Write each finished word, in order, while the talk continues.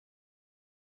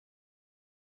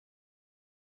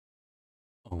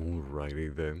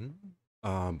Alrighty then.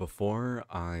 Before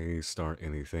I start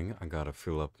anything, I gotta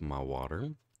fill up my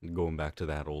water. Going back to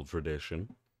that old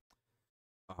tradition.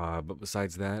 But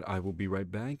besides that, I will be right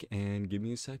back and give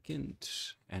me a second.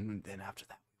 And then after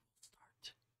that, we will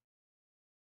start.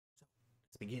 So,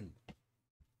 let's begin.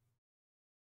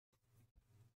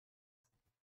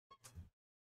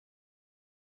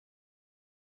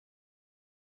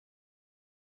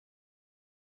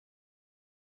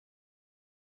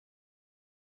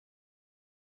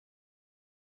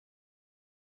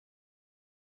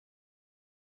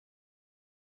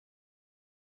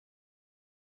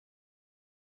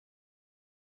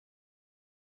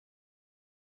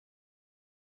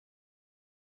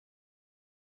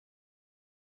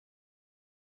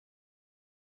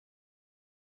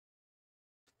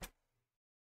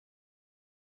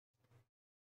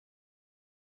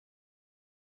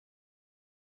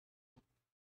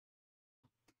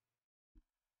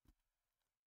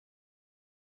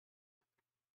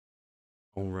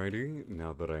 Alrighty,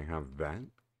 now that I have that,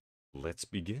 let's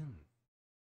begin.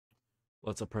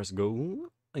 Let's press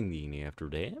go, and then after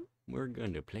that, we're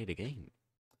going to play the game.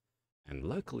 And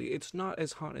luckily, it's not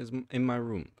as hot as in my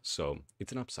room, so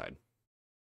it's an upside.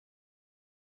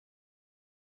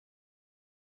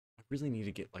 I really need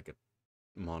to get like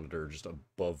a monitor just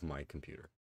above my computer.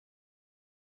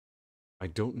 I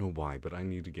don't know why, but I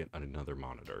need to get another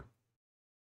monitor.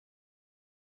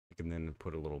 I can then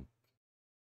put a little...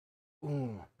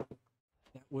 Ooh,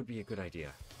 that would be a good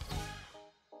idea.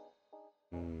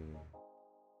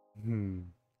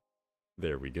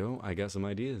 There we go. I got some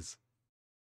ideas.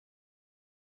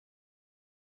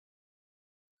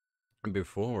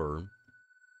 Before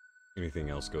anything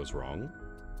else goes wrong,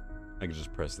 I can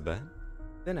just press that.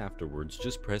 Then afterwards,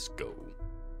 just press go.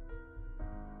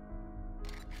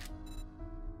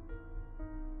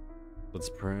 Let's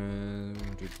press...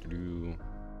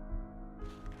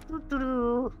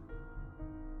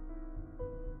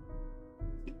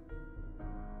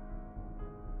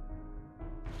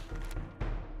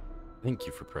 Thank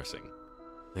you for pressing.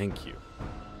 Thank you.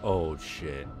 Oh,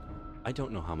 shit. I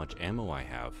don't know how much ammo I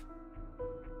have.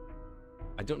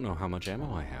 I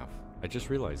just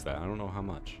realized that. I don't know how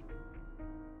much.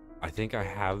 I think I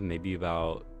have maybe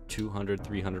about 200,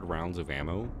 300 rounds of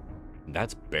ammo.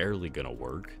 That's barely gonna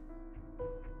work.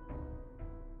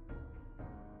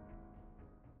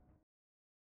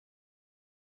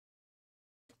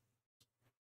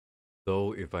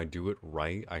 Though, if I do it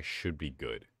right, I should be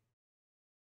good.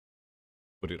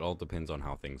 But it all depends on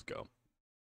how things go.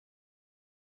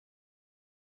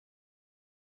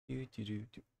 Wait,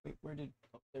 where did...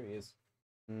 Oh, there he is.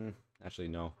 Actually,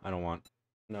 no, I don't want...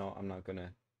 No, I'm not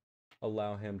gonna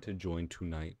allow him to join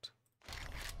tonight.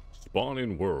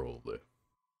 Spawning world.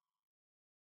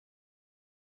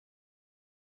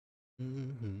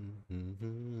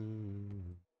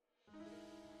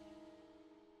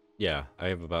 Yeah, I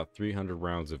have about 300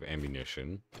 rounds of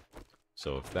ammunition.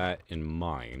 So with that in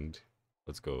mind,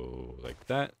 let's go like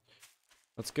that.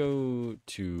 Let's go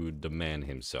to the man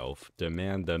himself. The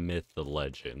man, the myth, the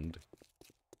legend.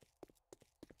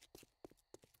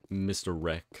 Mr.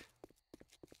 Wreck.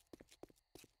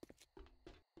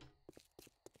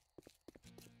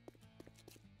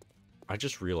 I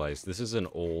just realized this is an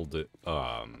old,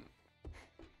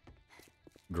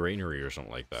 granary or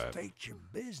something like that. State your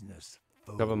business,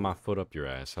 fool. Cover my foot up your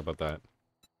ass. How about that?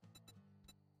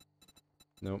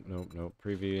 Nope, nope, nope.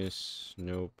 Previous.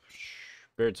 Nope.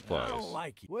 Bird supplies. I don't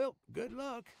like you. Well, good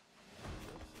luck.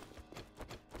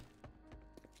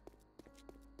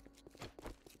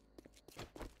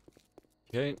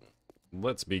 Okay,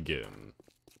 let's begin.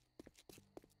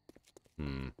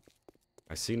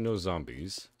 I see no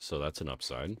zombies, so that's an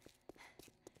upside.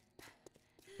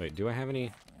 Wait, do I have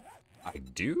any? I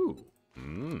do.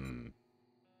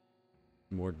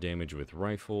 More damage with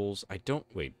rifles. I don't...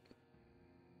 Wait.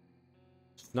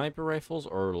 Sniper rifles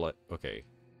or like... Okay.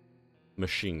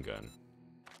 Machine gun.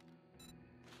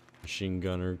 Machine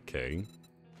gunner, okay.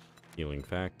 Healing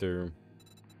factor.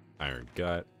 Iron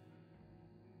gut.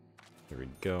 There we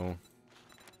go.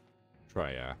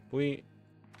 Triathlete.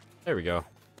 There we go.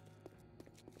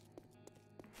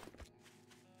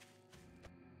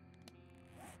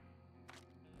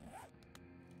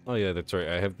 Oh yeah, that's right.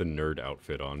 I have the nerd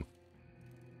outfit on.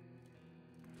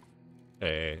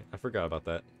 Hey, I forgot about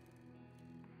that.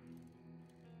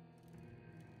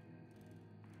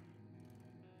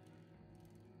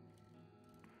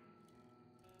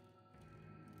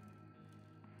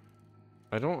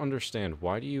 I don't understand.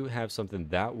 Why do you have something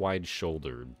that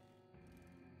wide-shouldered?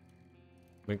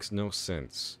 Makes no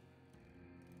sense.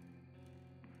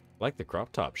 I like the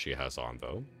crop top she has on,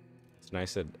 though. It's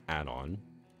nice to add on.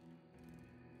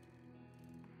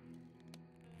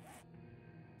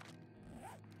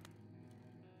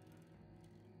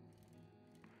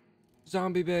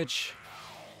 Zombie bitch.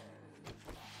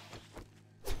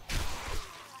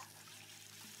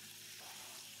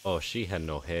 Oh, she had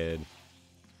no head.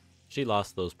 She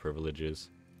lost those privileges.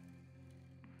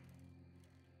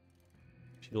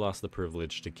 She lost the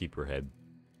privilege to keep her head.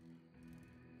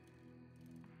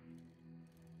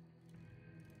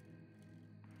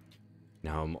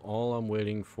 Now, all I'm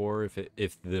waiting for,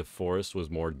 if the forest was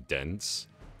more dense,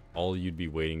 all you'd be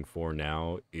waiting for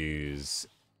now is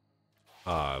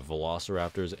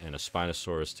velociraptors and a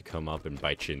Spinosaurus to come up and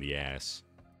bite you in the ass.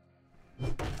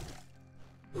 Okay.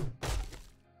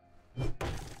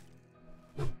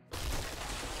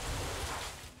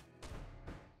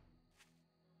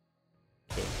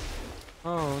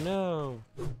 Oh no!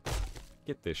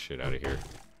 Get this shit out of here.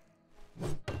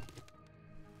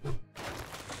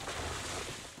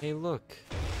 Hey, look.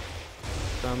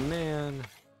 The man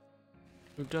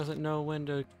who doesn't know when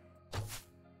to...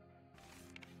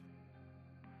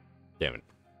 Damn it.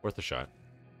 Worth a shot.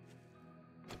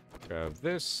 Grab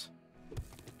this.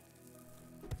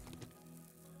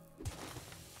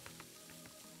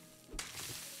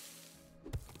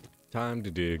 Time to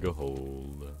dig a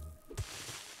hole.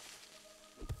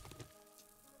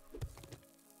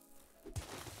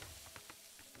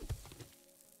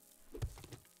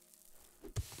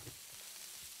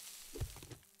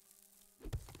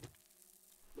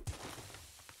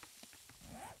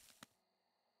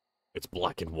 It's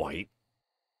black and white.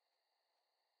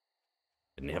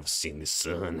 I've never seen the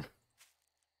sun.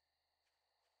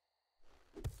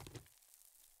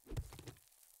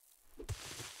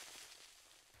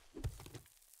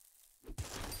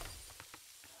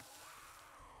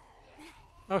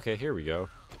 Okay, here we go.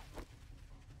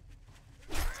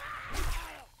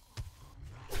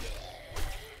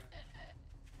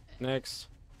 Next.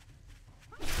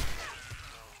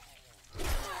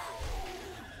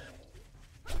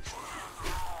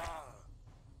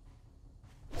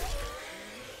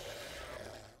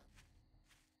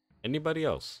 Anybody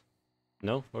else?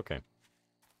 No? Okay.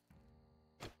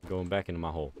 Going back into my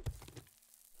hole.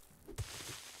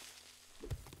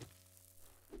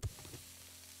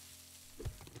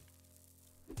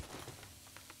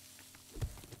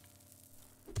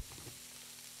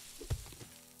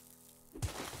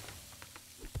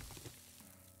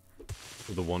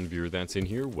 For the one viewer that's in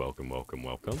here, welcome, welcome,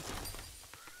 welcome.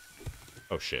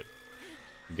 Oh shit.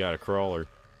 We got a crawler.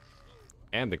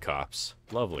 And the cops.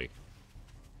 Lovely.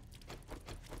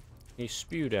 He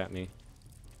spewed at me.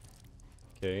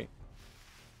 Okay.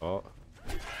 Oh.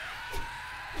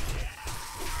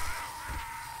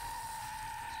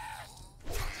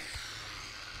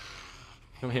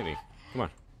 Come hit me. Come on.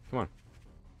 Come on.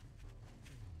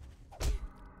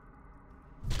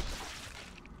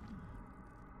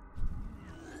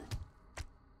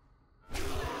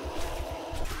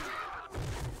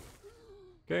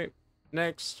 Okay.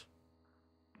 Next.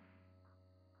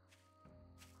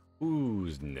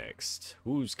 Who's next?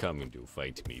 Who's coming to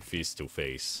fight me face to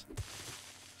face?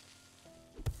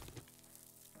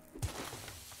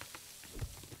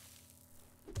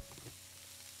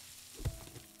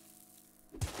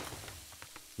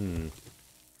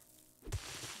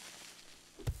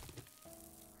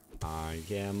 I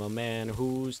am a man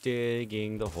who's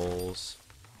digging the holes.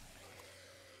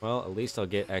 Well, at least I'll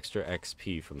get extra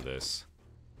XP from this.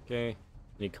 Okay.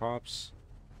 Any cops?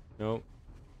 Nope.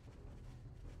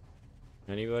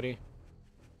 Anybody?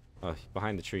 Oh,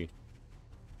 behind the tree.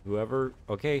 Whoever.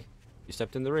 Okay, you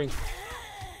stepped in the ring.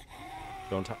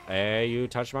 Don't. Hey, you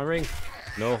touched my ring.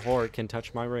 No whore can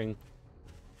touch my ring.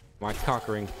 My cock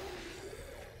ring.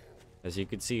 As you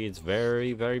can see, it's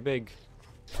very, very big.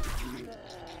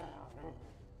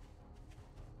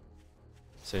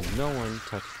 So no one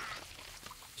touch.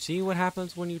 See what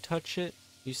happens when you touch it?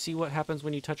 You see what happens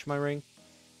when you touch my ring?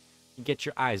 You get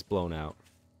your eyes blown out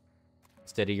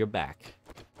instead of your back.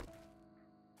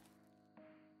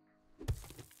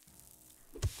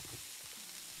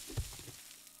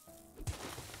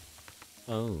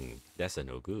 Oh, that's a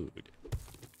no good.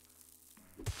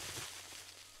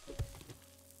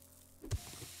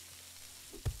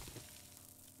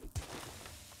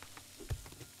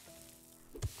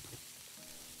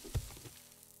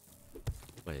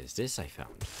 What is this I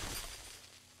found?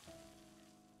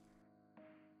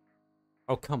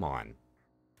 Oh, come on.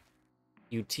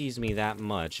 You tease me that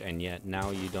much, and yet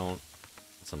now you don't.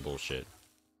 That's some bullshit.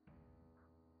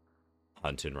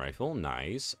 Hunting rifle,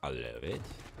 nice. I love it.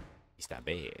 It's not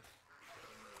bad.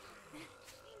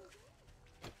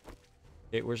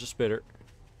 Hey, where's the spitter?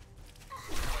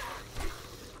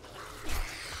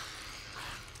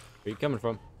 Where you coming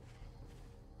from?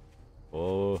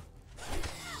 Oh.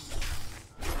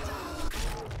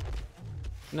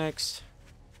 Next.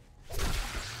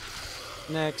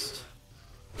 Next.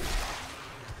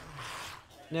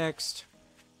 Next.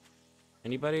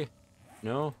 Anybody?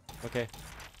 No? Okay.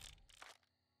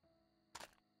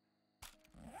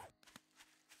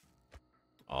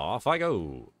 Off I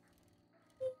go.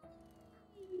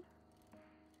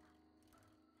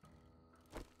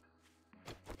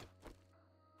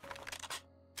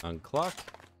 Unclock.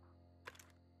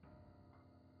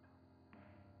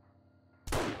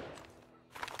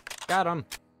 Got him.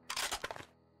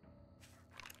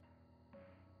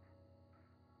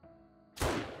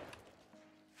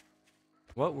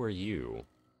 What were you?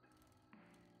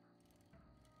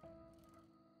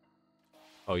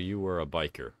 Oh, you were a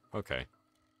biker. Okay.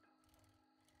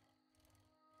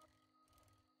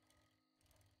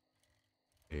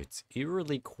 It's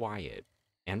eerily quiet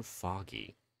and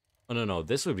foggy. Oh, no, no,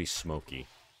 this would be smoky.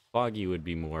 Foggy would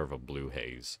be more of a blue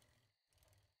haze.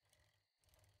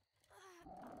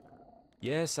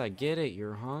 Yes, I get it.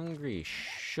 You're hungry.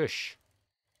 Shush.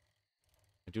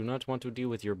 I do not want to deal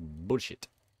with your bullshit.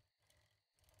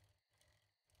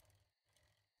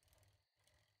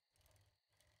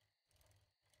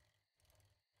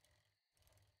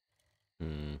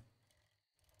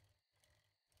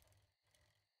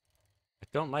 I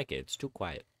don't like it. It's too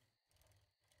quiet.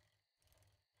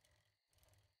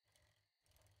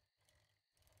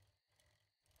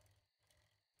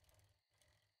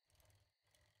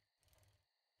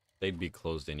 They'd be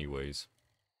closed anyways.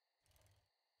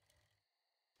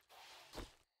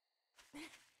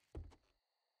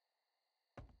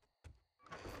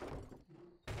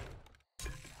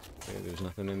 Okay, there's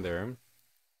nothing in there.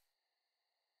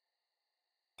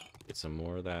 Get some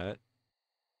more of that.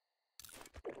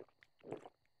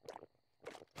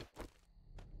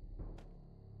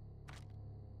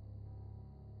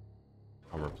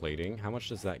 Armor plating. How much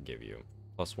does that give you?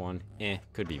 +1?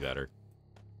 Could be better.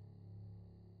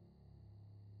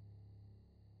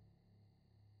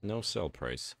 No sell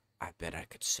price. I bet I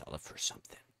could sell it for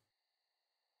something.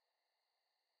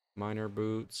 Miner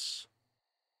boots.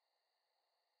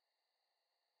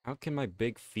 How can my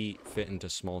big feet fit into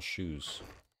small shoes?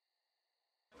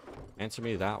 Answer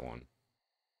me that one.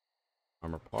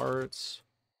 Armor parts.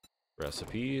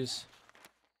 Recipes.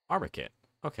 Armor kit.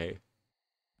 Okay.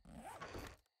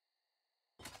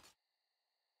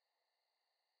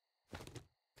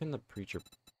 Can the preacher...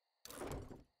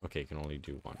 Okay, can only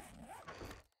do one.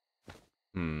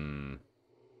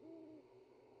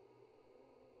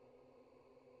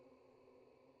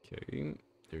 Okay,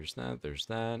 there's that, there's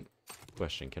that.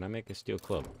 Question, can I make a steel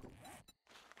club?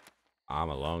 I'm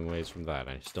a long ways from that.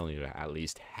 I still need at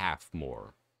least half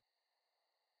more.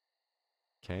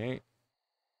 Okay.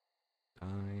 Die.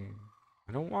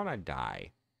 I don't want to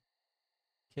die.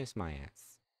 Kiss my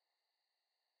ass.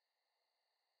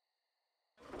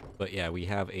 But yeah, we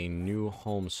have a new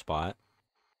home spot.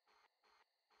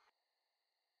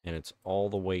 And it's all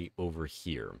the way over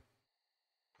here.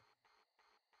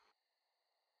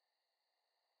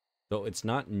 Though it's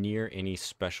not near any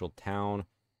special town,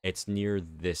 it's near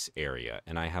this area.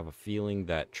 And I have a feeling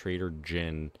that Trader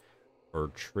Jin or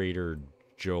Trader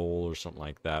Joel or something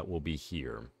like that will be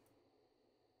here.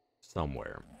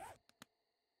 Somewhere.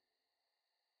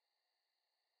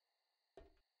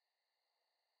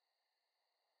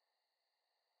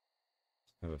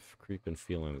 I have a creeping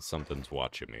feeling that something's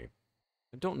watching me.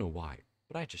 I don't know why,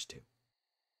 but I just do.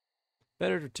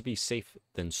 Better to be safe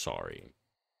than sorry.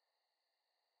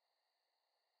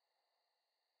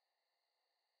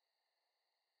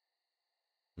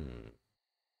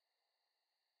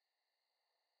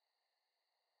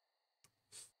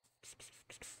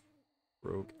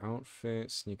 Rogue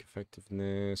outfit, sneak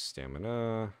effectiveness,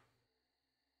 stamina,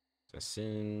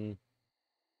 assassin,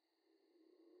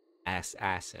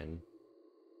 assassin.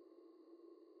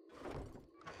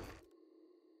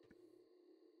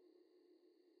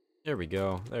 There we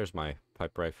go. There's my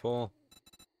pipe rifle.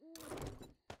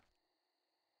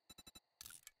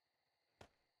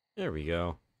 There we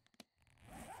go.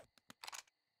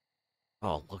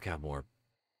 Oh, look how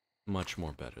much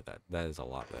more better that is a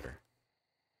lot better.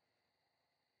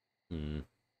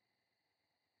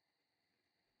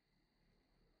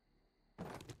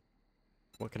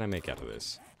 What can I make out of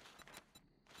this?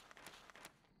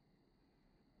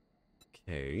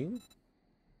 Okay.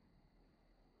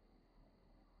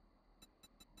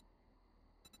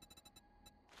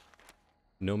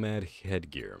 Nomad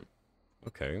headgear.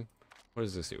 Okay. What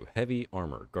does this do? Heavy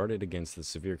armor, guarded against the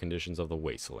severe conditions of the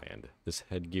wasteland. This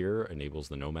headgear enables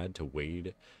the nomad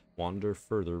to wander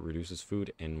further, reduces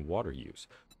food and water use.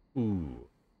 Ooh.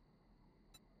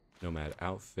 Nomad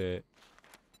outfit.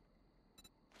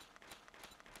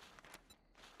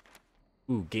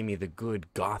 Ooh, gave me the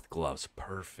good goth gloves.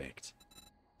 Perfect.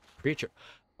 Creature.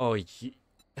 Oh,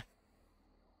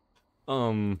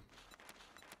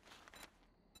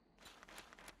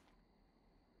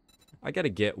 I gotta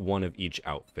get one of each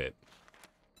outfit.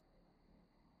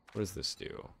 What does this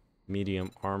do?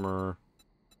 Medium armor.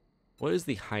 What is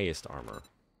the highest armor?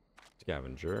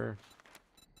 Scavenger.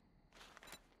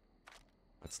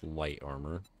 That's light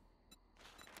armor.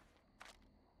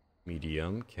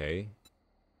 Medium, okay.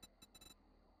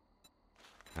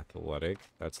 Athletic,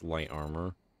 that's light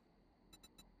armor.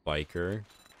 Biker.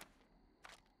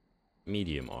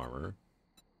 Medium armor.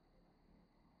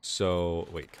 So,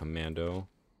 wait, commando.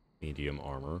 Medium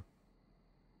armor.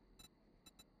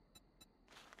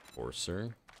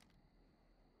 Forcer.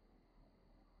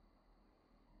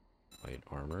 Light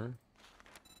armor.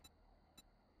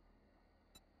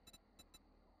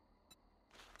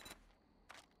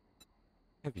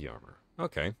 Heavy armor.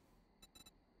 Okay.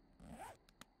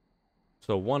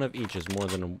 So one of each is more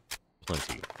than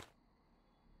plenty.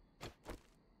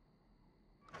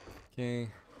 Okay.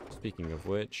 Speaking of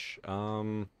which,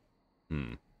 where,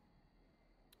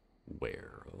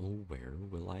 oh, where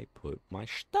will I put my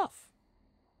stuff?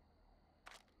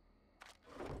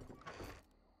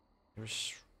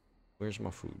 Where's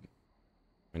my food?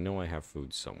 I know I have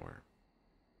food somewhere.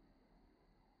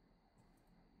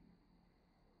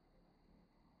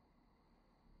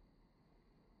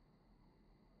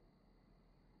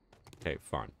 Okay,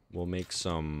 fine. We'll make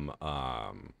some,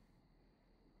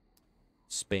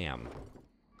 spam.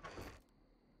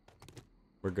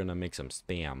 We're gonna make some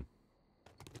spam.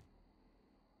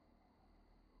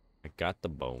 I got the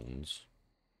bones.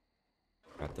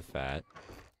 Got the fat.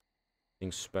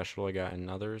 Anything special I got in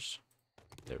others?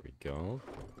 There we go.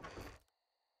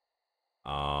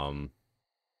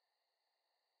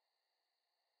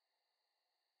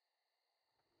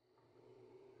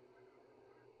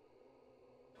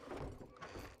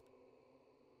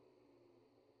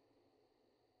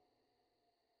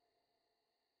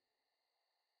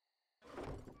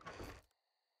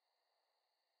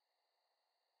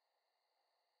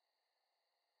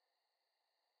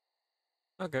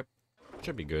 Okay.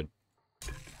 Should be good.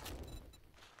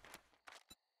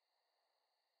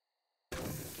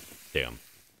 Damn.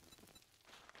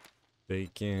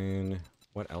 Bacon.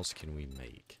 What else can we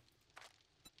make?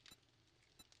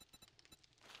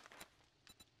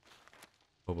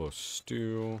 Hobo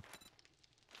stew.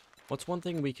 What's one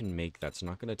thing we can make that's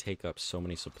not going to take up so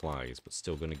many supplies, but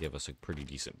still going to give us a pretty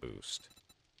decent boost?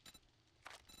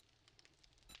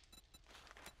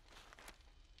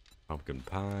 Pumpkin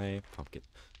pie. Pumpkin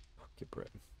bread.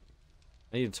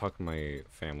 I need to talk to my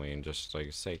family and just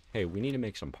like say, hey, we need to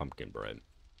make some pumpkin bread.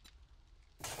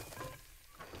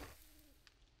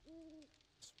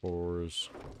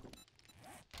 Spores.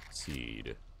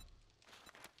 Seed.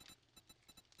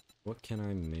 What can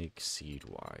I make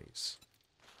seed-wise?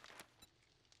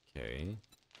 Okay.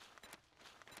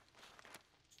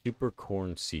 Super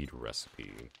corn seed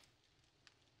recipe.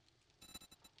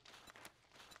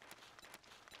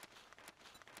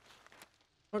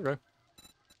 Okay.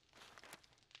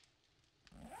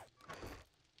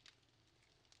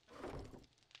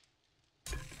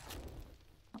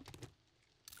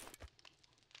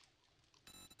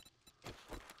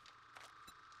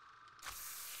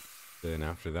 Then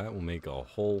after that, we'll make a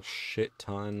whole shit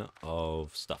ton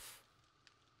of stuff.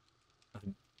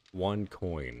 1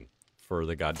 coin for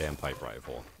the goddamn pipe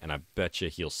rifle. And I bet you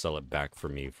he'll sell it back for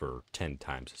me for 10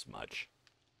 times as much.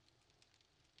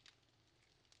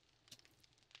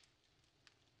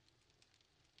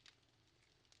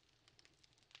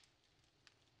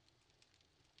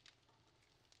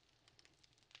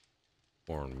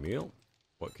 Cornmeal?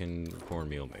 What can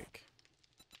cornmeal make?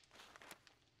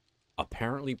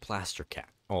 Apparently plaster cat.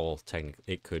 Oh, technically,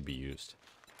 it could be used.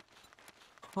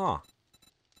 Huh.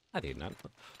 I did not.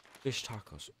 Fish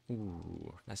tacos.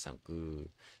 Ooh, that sounds good.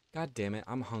 God damn it,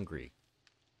 I'm hungry.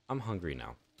 I'm hungry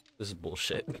now. This is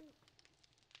bullshit.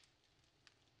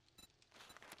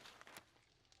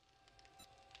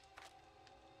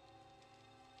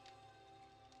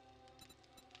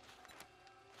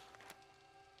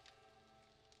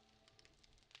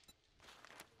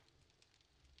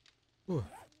 Ooh.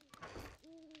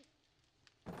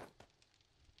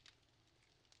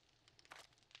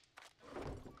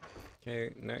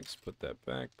 Okay, next, put that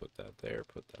back, put that there,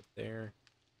 put that there.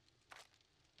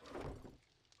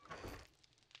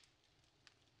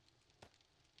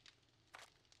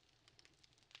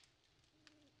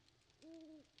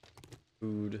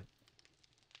 Food.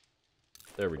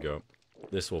 There we go.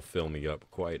 This will fill me up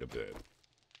quite a bit.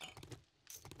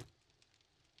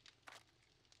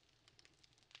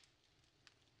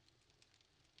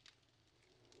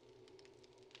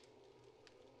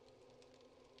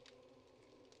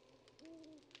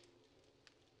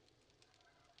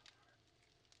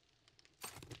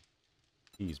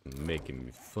 He's making me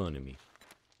fun of me.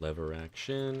 Lever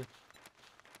action.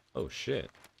 Oh shit.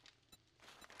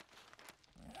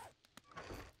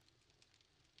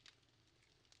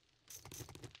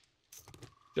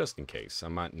 Just in case. I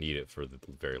might need it for the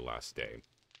very last day.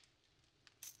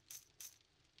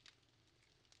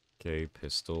 Okay,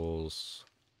 pistols.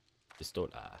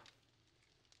 Pistola.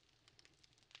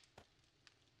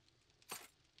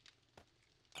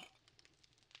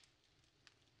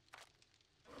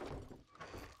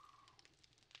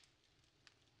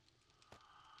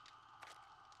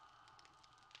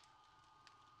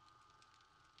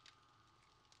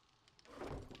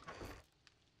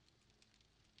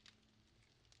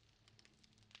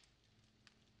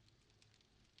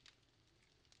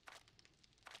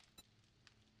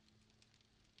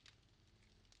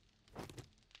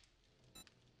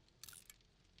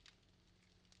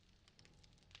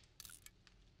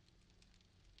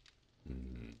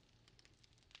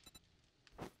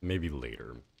 Maybe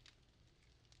later.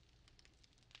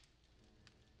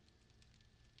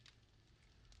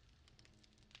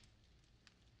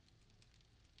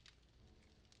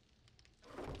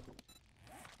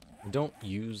 Don't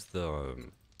use the...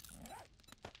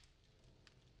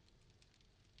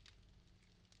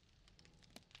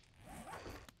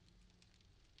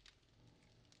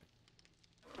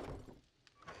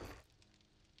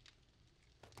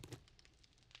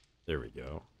 There we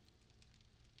go.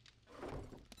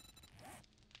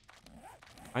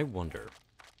 I wonder.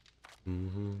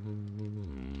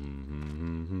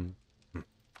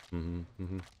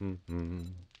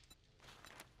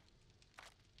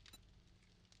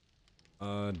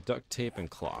 Duct tape and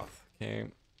cloth. Okay.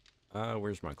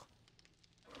 Where's my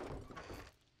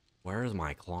Where's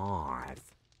my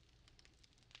cloth?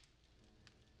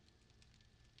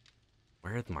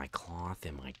 Where's my cloth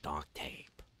and my duct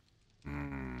tape?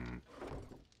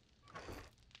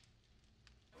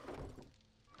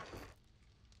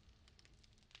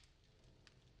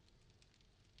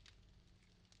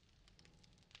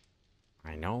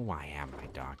 I know I have my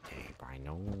duct tape. I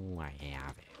know I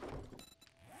have it.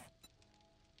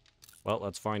 Well,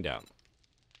 let's find out.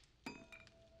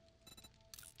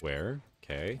 Where?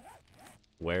 Okay.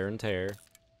 Wear and tear.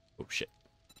 Oh, shit.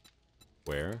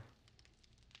 Where?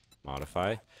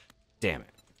 Modify. Damn it.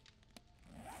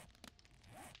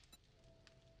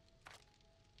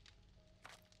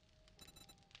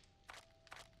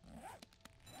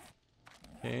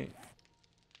 Okay.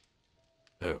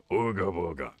 Ooga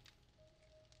booga.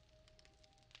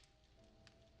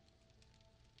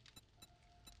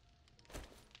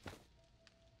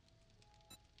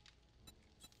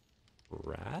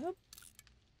 Grab?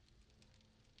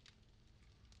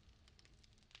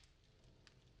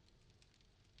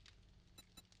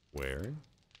 Where?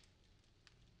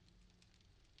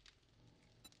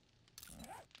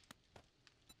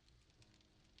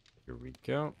 Here we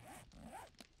go.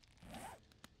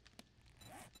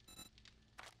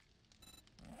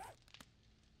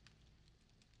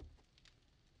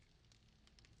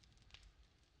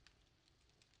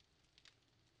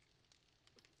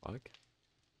 Fuck.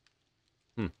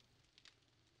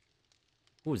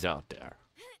 Who's out there?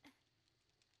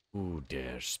 Who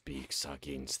dare speaks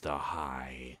against the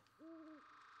high?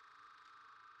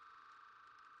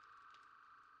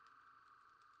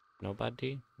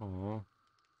 Nobody? Oh,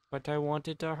 but I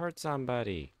wanted to hurt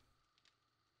somebody.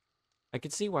 I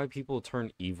can see why people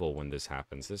turn evil when this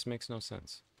happens. This makes no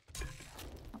sense.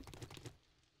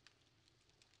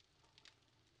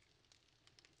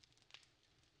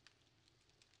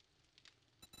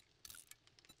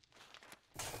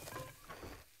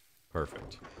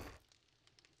 Perfect.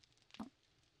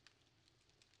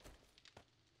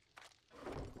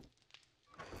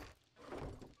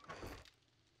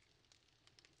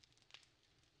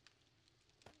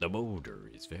 The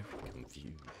motor is very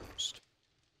confused.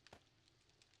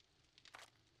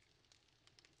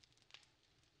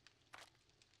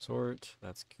 Sort.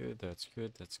 That's good. That's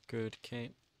good. That's good.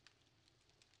 Okay.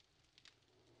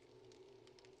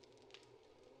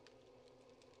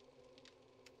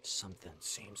 Something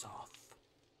seems off.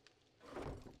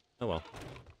 Oh well.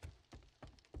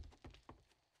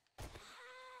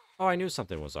 Oh, I knew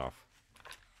something was off.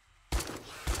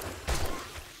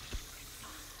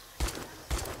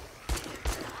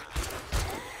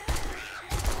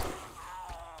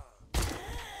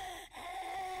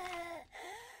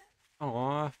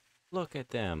 Aw, look at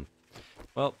them.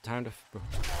 Well, time to...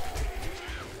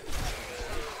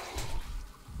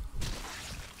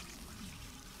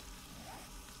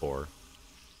 Four.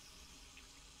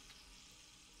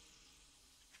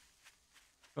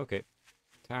 Okay.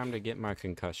 Time to get my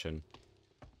concussion.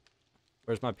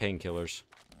 Where's my painkillers?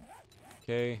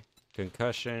 Okay.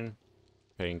 concussion,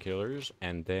 painkillers,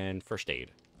 and then first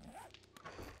aid.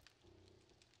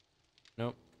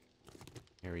 Nope.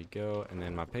 Here we go, and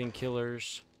then my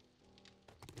painkillers.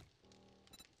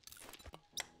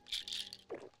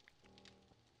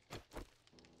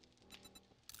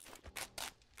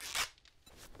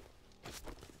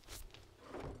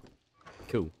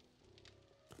 Cool.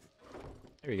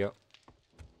 There we go.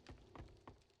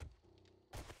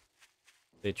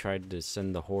 They tried to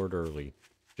send the horde early,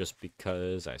 just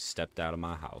because I stepped out of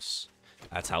my house.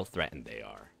 That's how threatened they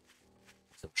are.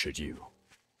 So should you.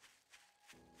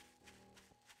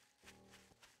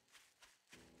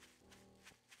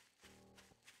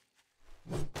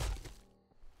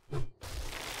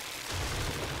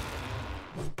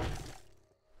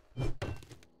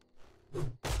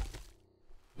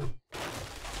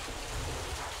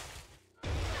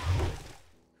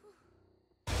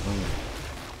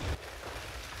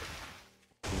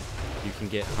 You can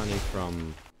get honey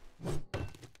from...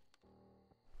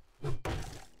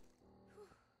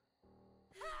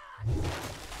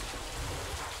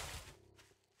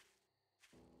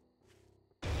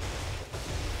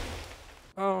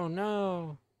 Oh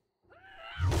no!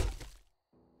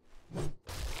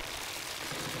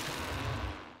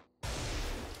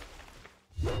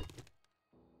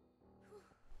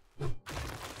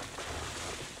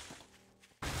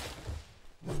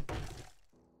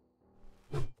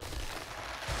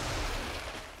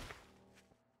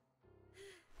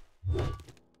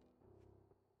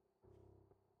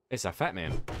 It's a fat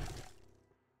man.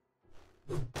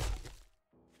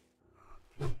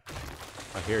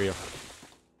 I hear you.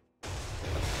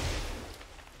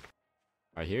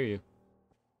 I hear you.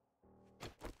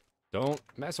 Don't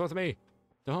mess with me.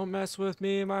 Don't mess with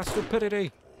me, my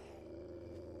stupidity.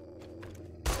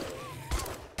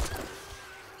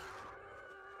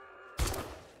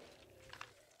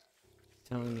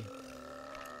 Telling me.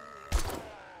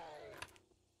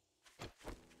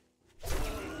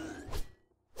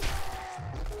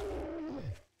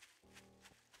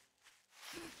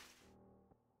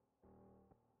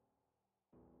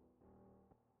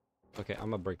 Okay,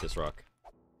 I'm gonna break this rock.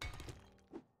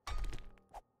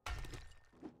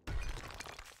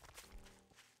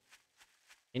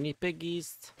 Any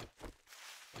piggies?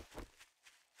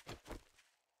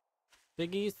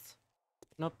 Piggies?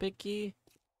 No piggy?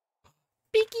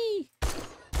 Piggy!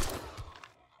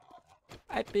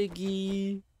 Hi,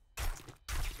 piggy!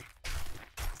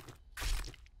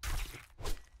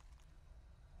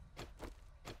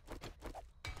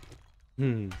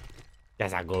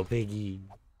 That's a go piggy.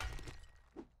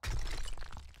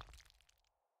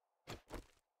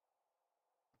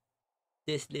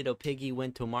 This little piggy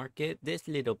went to market. This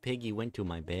little piggy went to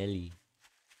my belly.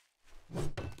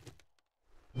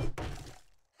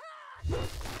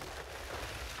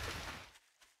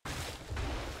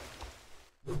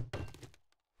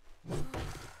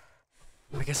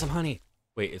 I get some honey.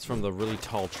 Wait, it's from the really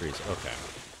tall trees. Okay.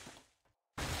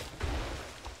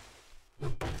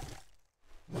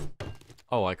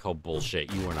 Oh, I call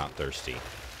bullshit. You are not thirsty.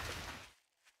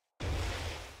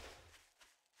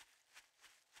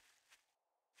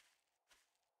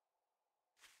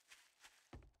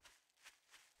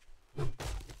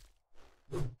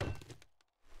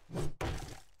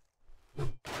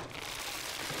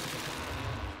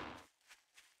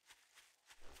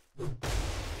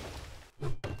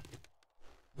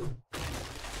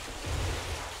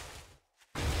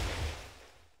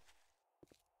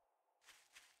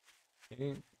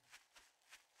 Okay.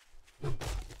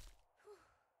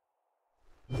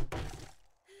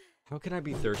 How can I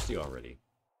be thirsty already?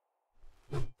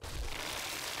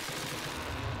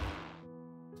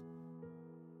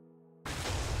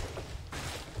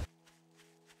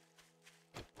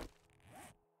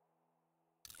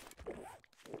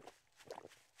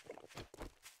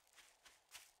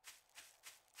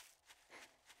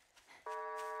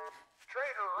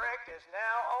 Trader Rick is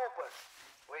now open.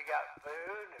 We got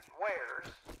food and wares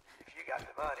if you got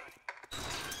the money.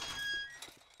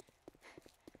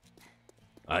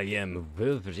 I am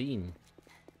Wolverine.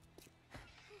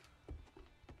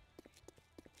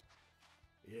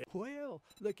 Yeah. Well,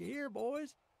 look here,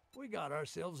 boys. We got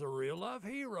ourselves a real-life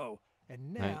hero,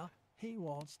 and now he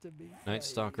wants to be Night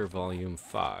Stalker Volume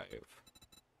 5.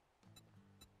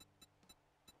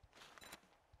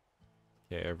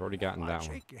 Okay, I've already gotten that I'd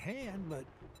one. shake your hand, but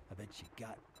I bet you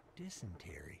got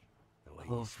dysentery the way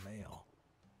Oh. you smell.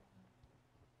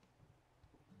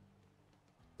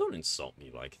 Don't insult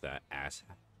me like that,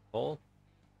 asshole.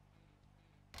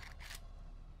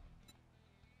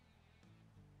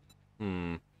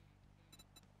 I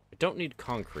don't need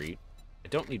concrete. I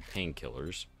don't need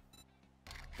painkillers.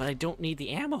 But I don't need the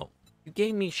ammo. You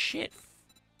gave me shit.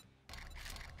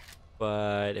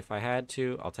 But if I had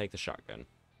to, I'll take the shotgun.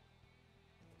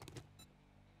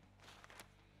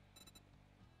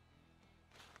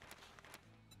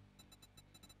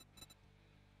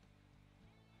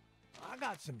 I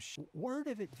got some word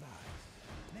of advice.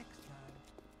 Next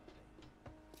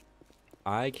time.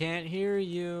 I can't hear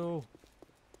you,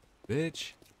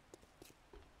 bitch.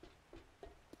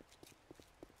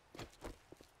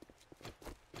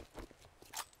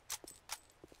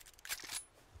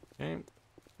 Okay,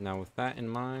 now with that in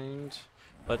mind,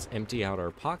 let's empty out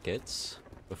our pockets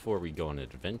before we go on an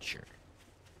adventure.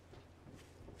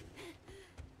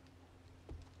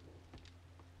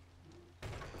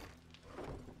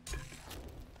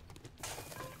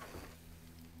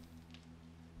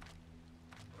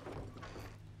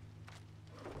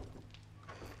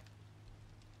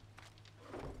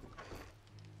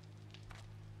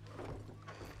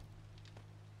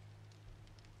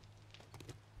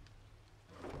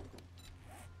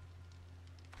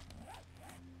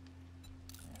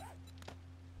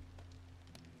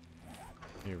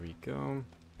 Here we go.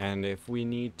 And if we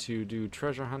need to do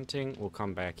treasure hunting, we'll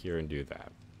come back here and do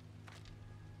that.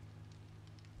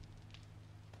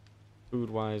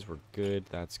 Food-wise, we're good.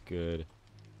 That's good.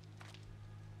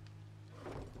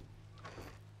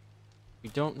 We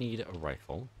don't need a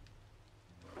rifle.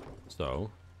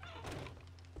 So...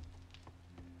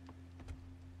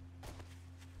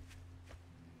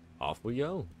 off we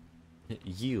go.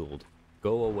 Yield.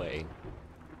 Go away.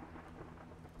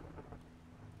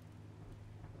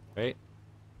 Right?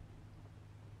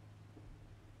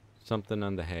 Something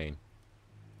on the hay.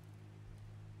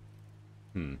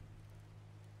 Okay,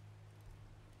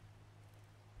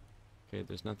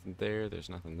 there's nothing there. There's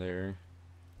nothing there.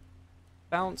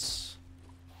 Bounce.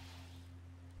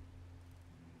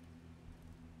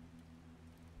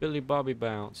 Billy Bobby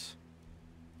bounce.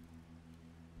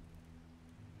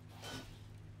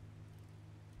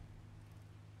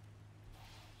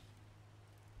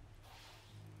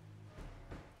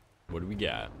 What do we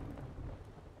got?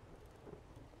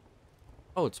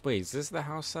 Oh, wait, is this the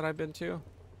house that I've been to?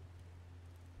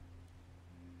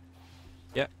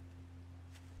 Yep.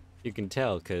 You can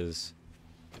tell, because...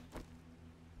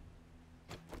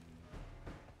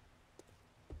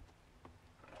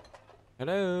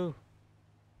 hello?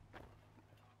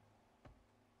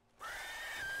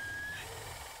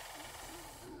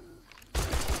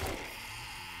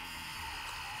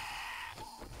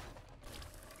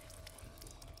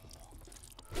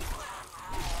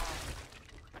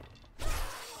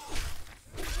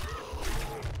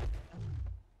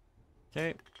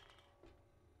 Okay.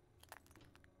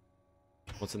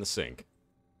 What's in the sink?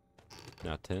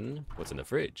 Nothing. What's in the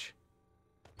fridge?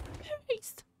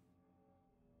 Berries.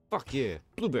 Fuck yeah.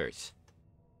 Blueberries.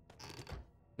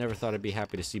 Never thought I'd be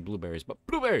happy to see blueberries, but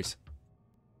blueberries!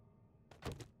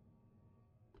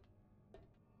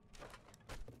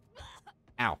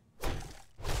 Ow.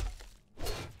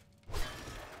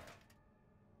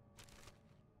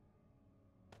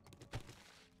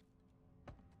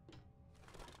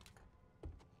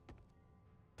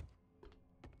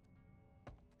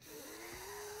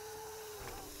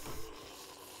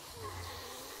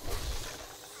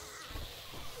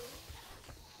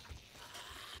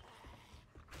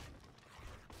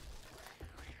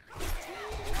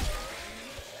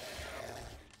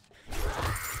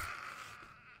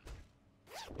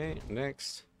 Okay,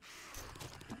 next.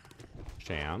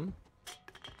 Sham.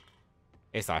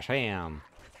 It's a sham.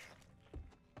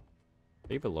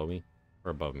 Are you below me?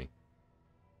 Or above me?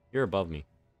 You're above me.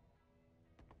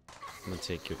 I'm gonna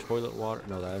take your toilet water.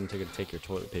 No, I'm gonna take your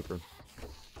toilet paper.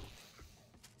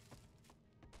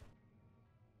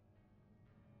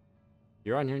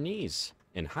 You're on your knees.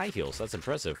 In high heels. That's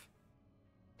impressive.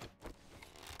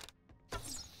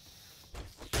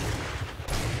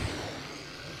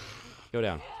 Go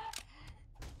down.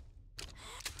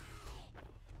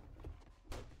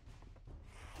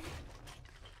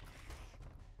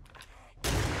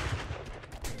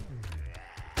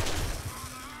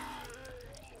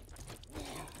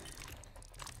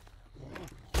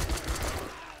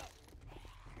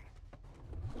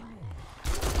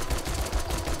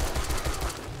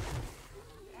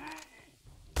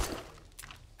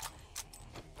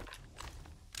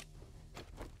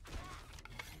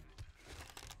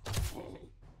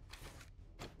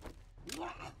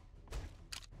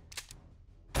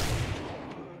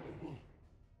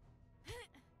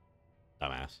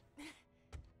 Dumbass.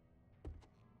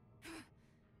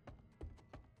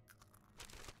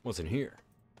 What's in here?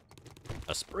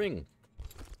 A spring.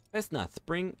 That's not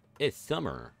spring, it's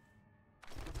summer.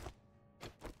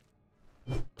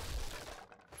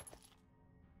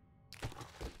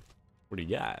 What do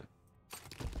you got?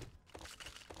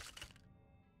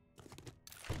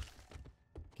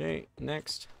 Okay,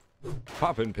 next.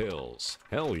 Poppin' pills.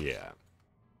 Hell yeah.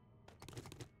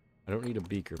 I don't need a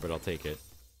beaker, but I'll take it.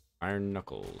 Iron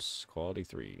knuckles. Quality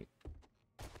 3.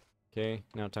 Okay,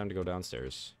 now time to go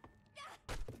downstairs.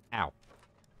 Ow.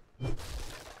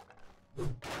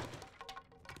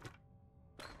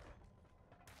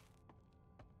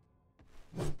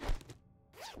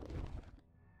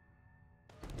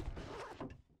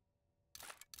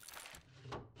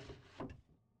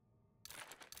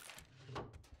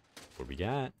 What we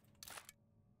got?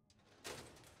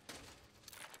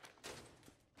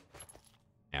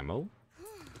 Ammo.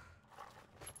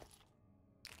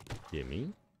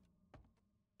 Gimme.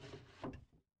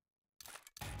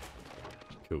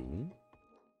 Cool.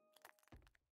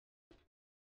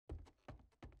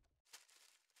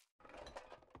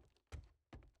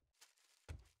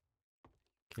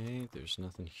 Okay, there's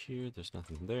nothing here, there's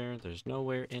nothing there, there's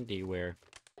nowhere anywhere.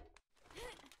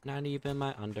 Not even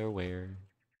my underwear.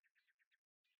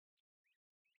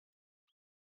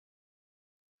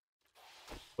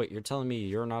 Wait, you're telling me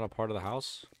you're not a part of the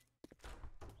house?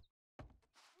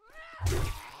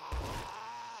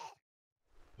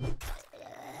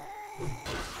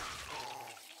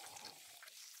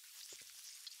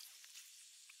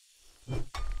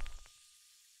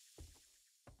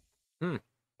 Hmm.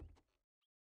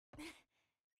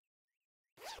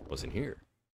 Wasn't here.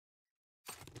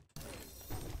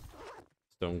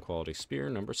 Stone quality spear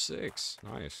number 6.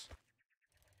 Nice.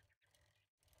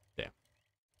 Yeah.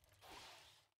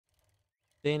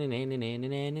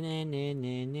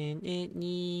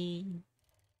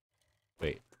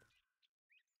 Wait.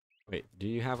 Wait, do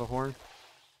you have a horn?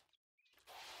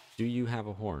 Do you have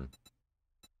a horn?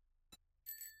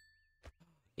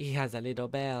 He has a little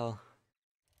bell.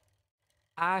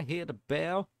 I hear the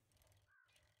bell.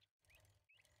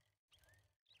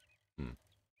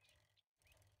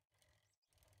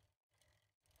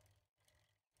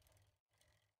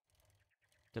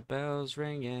 The bell's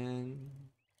ringing.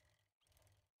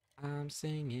 I'm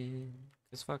singing.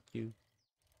 'Cause fuck you.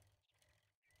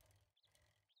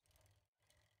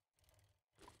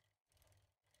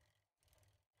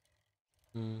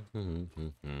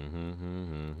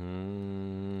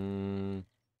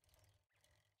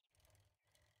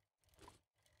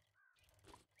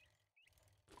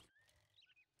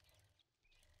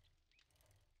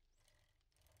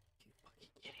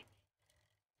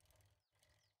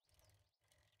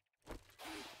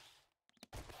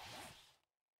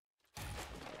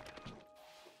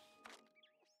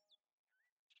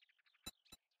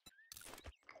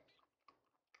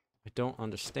 I don't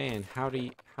understand. How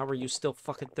are you still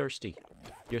fucking thirsty?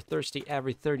 You're thirsty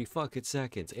every 30 fucking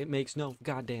seconds. It makes no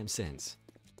goddamn sense.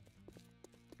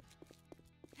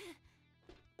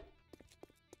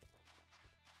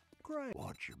 Great.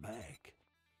 Watch your back.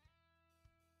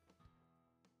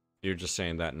 You're just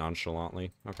saying that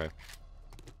nonchalantly? Okay.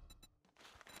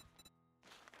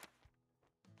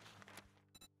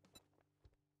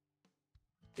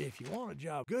 If you want a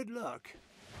job, good luck.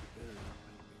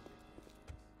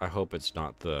 I hope it's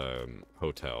not the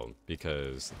hotel,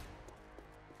 because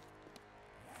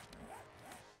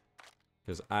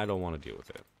I don't want to deal with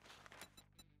it.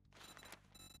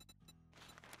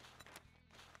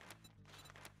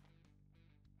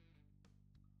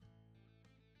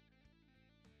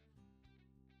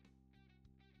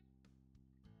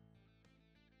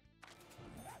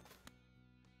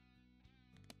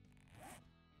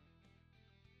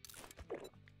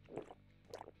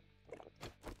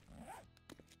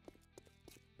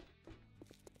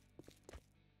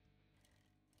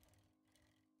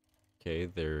 Okay,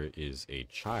 there is a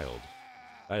child.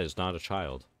 That is not a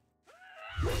child.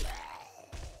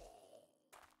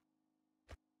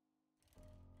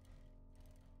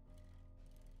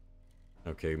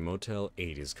 Okay, Motel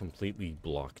 8 is completely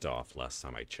blocked off last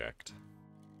time I checked.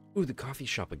 Ooh, the coffee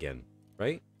shop again,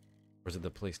 right? Or is it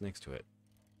the place next to it?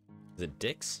 Is it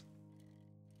Dick's?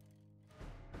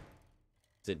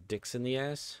 Is it Dick's in the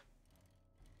ass?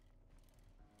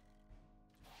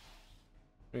 I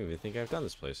don't even think I've done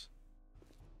this place.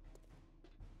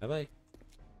 Have I?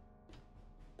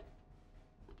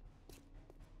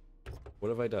 What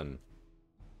have I done?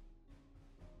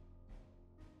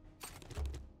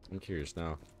 I'm curious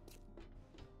now.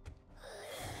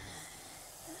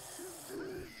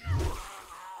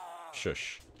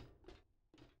 Shush.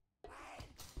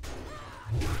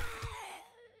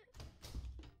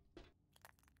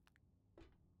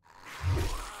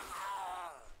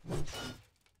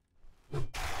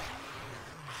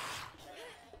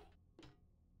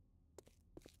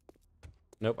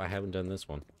 Nope, I haven't done this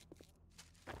one.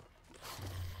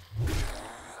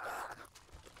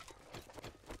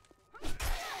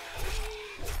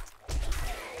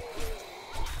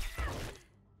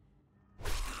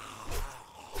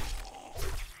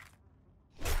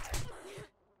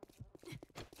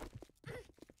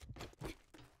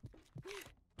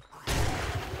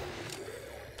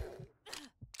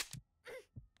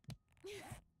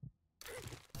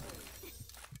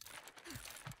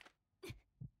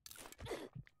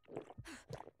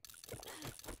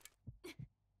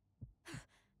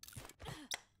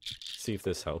 See if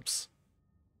this helps.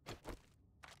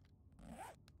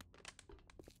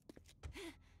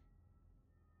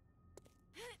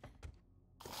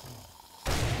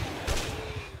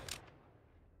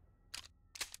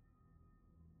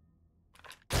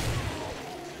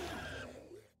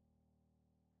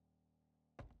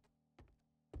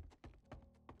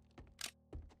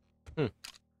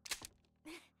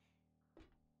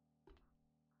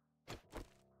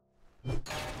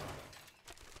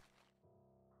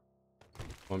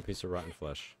 One piece of rotten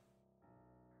flesh.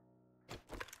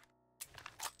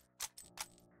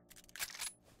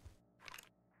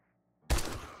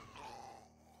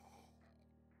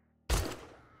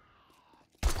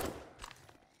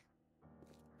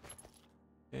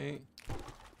 Okay.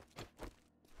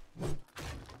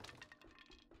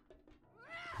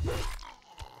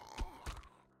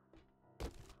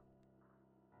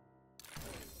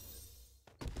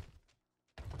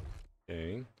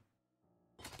 Okay.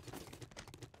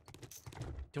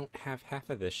 Don't have half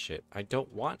of this shit. I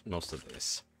don't want most of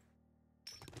this.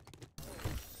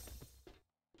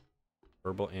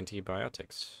 Herbal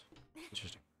antibiotics.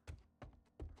 Interesting.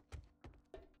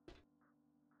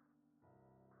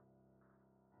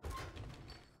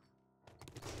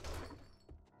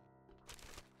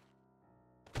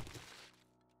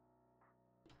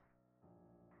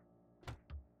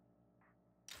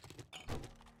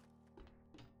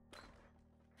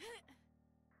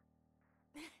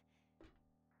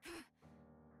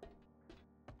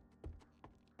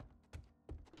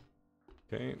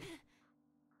 Okay.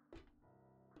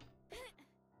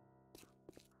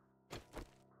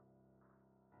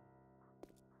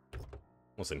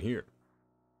 What's in here?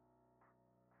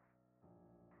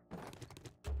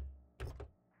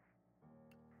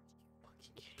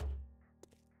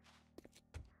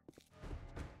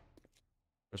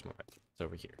 Where's my bed? It's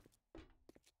over here.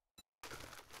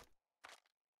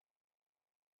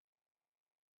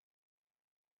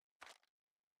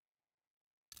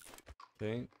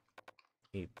 Okay.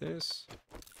 Eat this.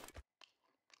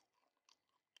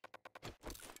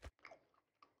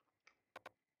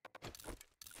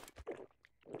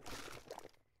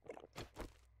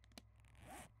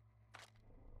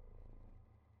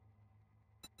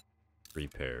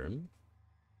 Repair.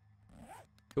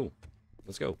 Cool.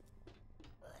 Let's go.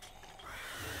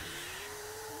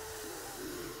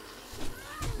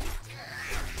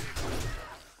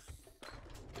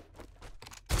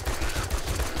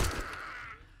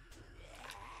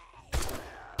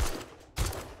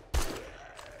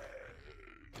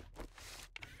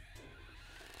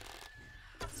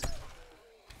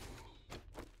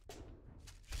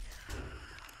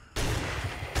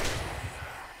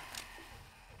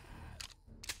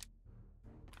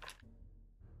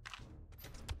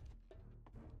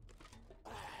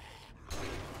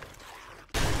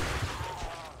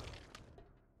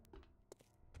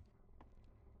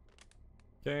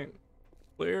 Okay.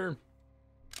 Clear.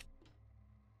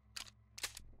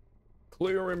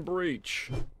 Clear and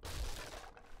breach.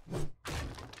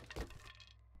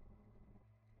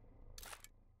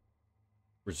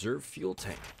 Reserve fuel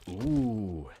tank.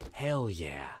 Ooh, hell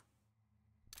yeah.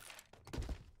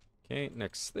 Okay,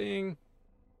 next thing.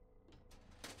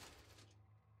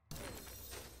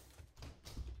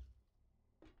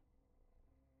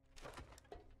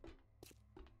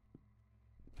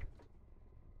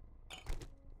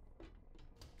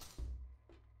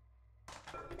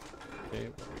 Okay,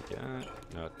 what we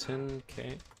got? Now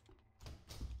 10K.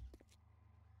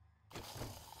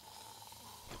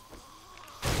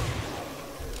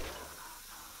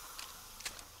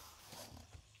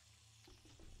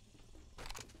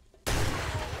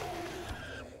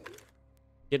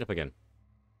 Get up again.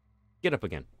 Get up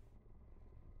again.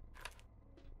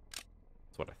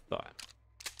 That's what I thought.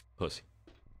 Pussy.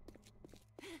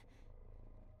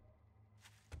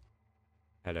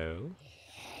 Hello?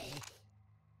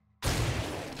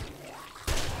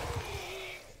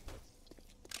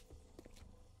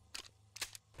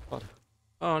 What?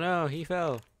 Oh no, he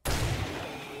fell.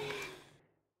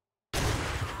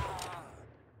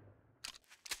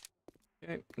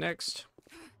 Okay, next.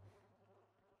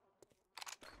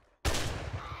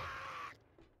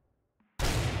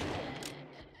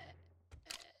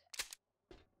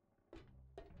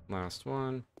 Last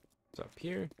one. It's up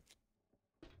here.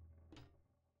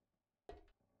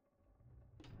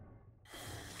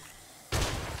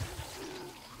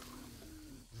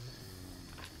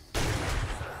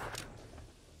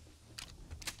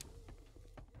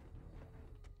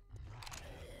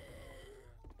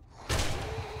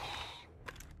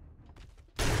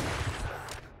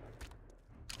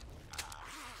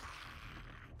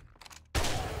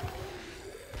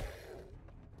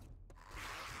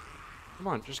 Come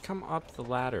on, just come up the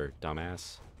ladder,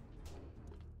 dumbass.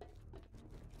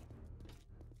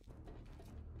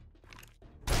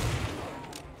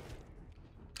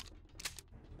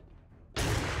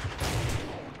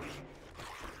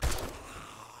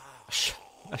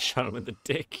 I shot him in the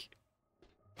dick.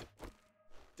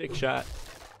 Dick shot.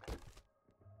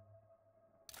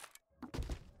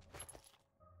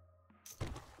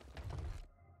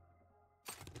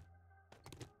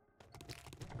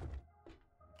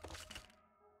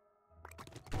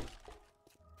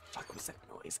 Fuck was that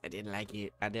noise? I didn't like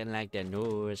it. I didn't like that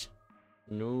noise.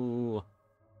 No.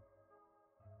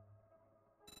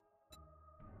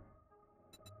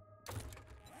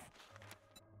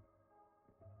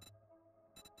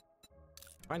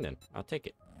 Fine then, I'll take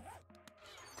it.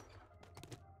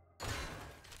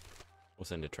 We'll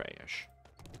send it trash.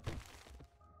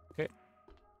 Okay.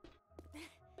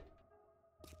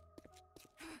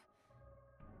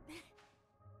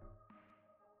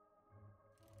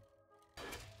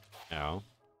 Now.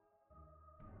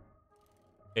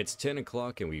 It's 10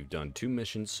 o'clock and we've done 2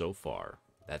 missions so far.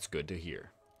 That's good to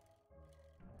hear.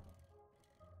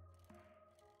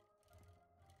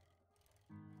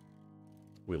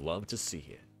 We love to see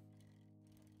it.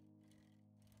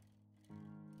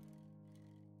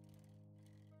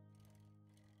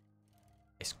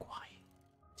 It's quiet.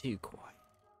 Too quiet.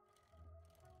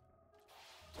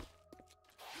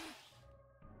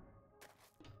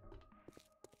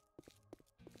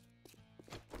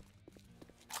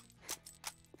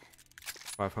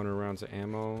 $500 rounds of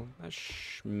ammo. That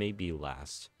maybe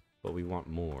last, but we want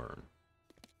more.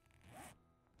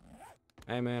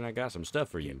 Hey man, I got some stuff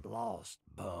for you. Get lost,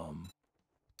 bum.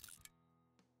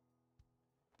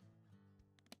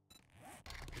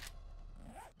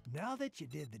 Now that you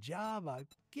did the job, I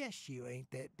guess you ain't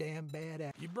that damn bad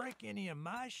at. You break any of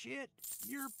my shit,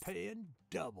 you're paying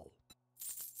double.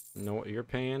 Know what you're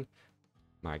paying?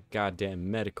 My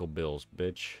goddamn medical bills,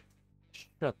 bitch.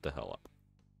 Shut the hell up.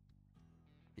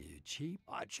 You cheap.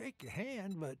 I'd shake your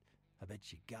hand, but I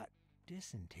bet you got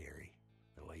dysentery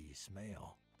the way you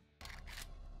smell.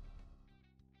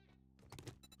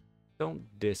 Don't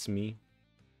diss me.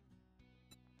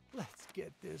 Let's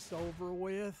get this over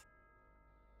with.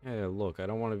 Hey, look, I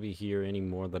don't want to be here any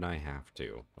more than I have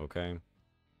to, okay?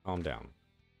 Calm down.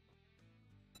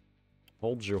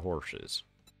 Hold your horses.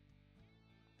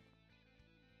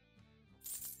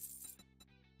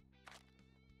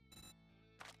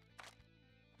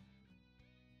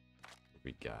 What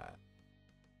we got?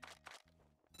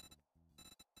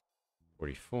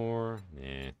 44,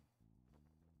 nah.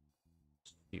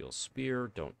 Steel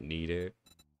spear, don't need it.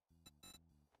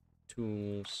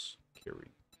 Tools,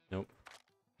 carry, nope.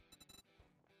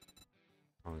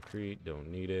 Concrete, don't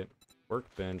need it.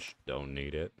 Workbench, don't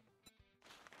need it.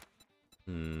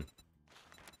 A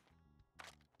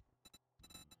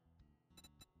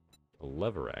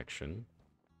lever action.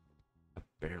 I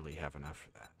barely have enough for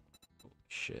that. Holy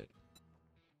shit.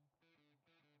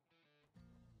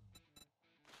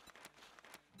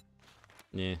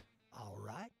 Yeah. All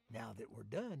right, now that we're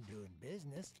done doing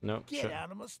business, Nope. get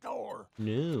out of my store.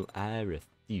 No, I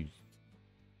refuse.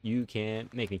 You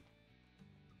can't make me.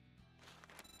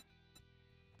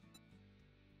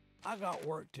 I got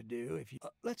work to do. If you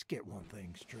let's get one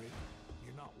thing straight.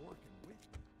 You're not working with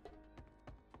me.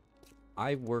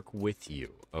 I work with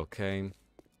you, okay?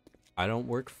 I don't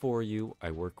work for you, I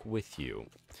work with you.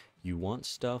 You want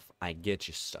stuff, I get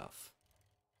you stuff.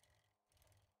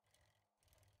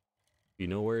 You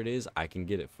know where it is, I can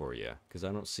get it for you. Because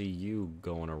I don't see you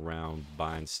going around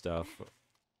buying stuff.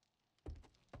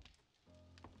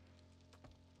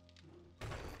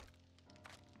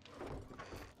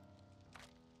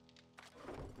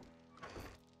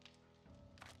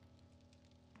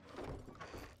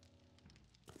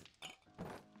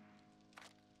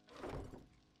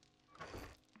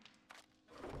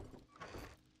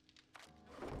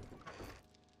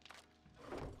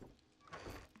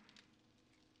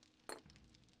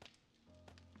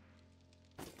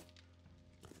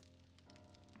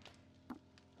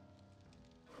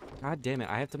 God damn it,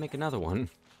 I have to make another one.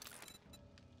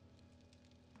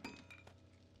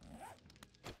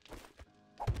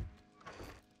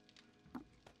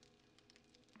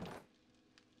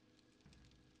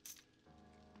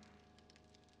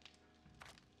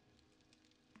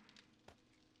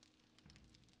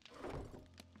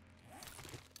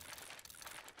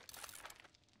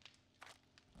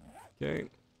 Okay.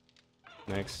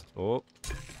 Next. Oh.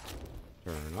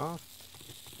 Turn off.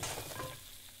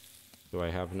 Do I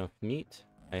have enough meat?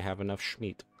 I have enough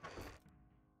schmeat.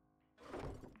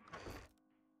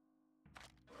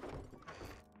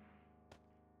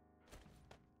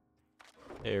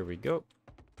 There we go.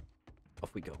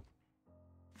 Off we go.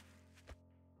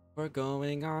 We're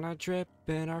going on a trip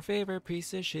in our favorite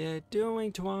piece of shit.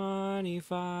 Doing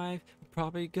 25. We're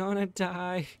probably gonna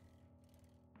die.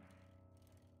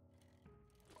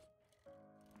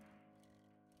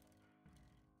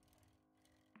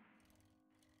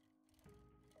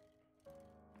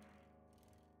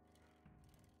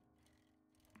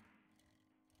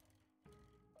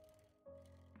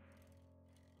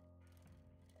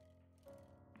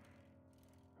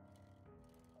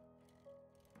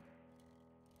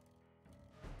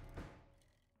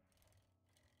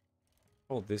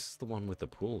 Oh, this is the one with the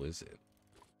pool, is it?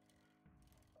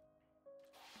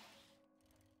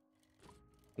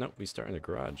 Nope, we start in the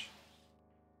garage.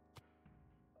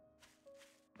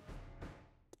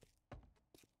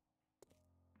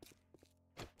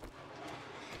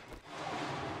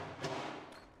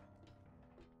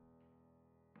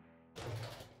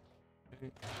 Okay.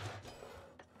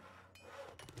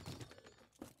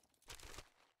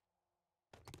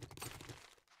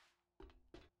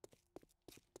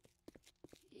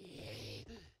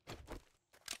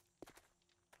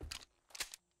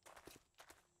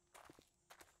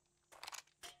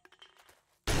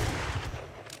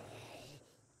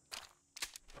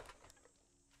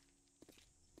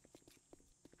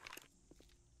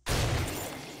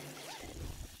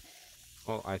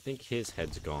 Well, I think his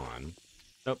head's gone.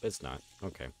 Nope, it's not.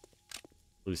 Okay. At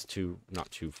least not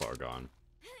too far gone.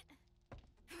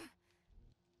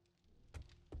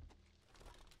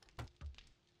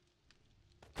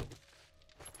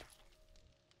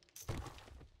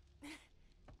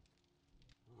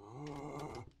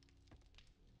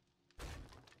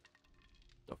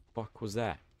 The fuck was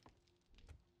that?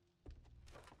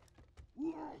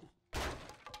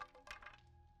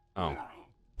 Oh.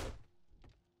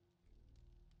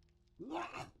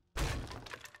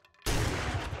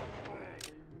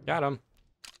 Got him.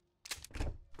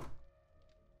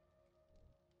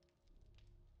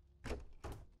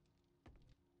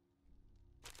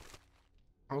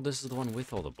 Oh, this is the one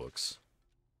with all the books.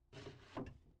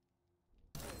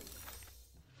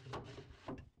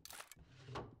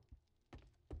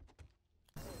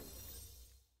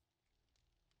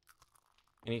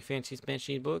 Any fancy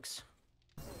smashy books?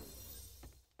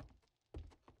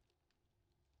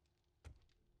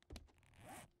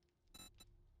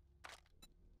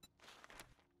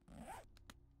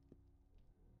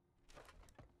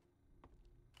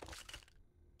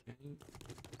 Okay.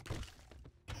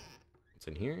 What's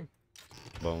in here?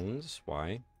 Bones,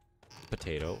 why?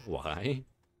 Potato, why?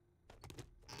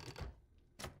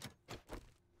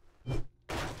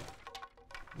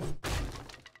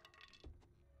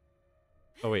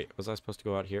 Oh wait, was I supposed to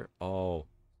go out here? Oh,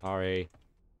 sorry.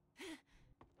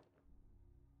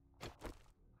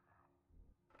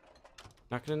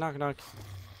 Not gonna knock.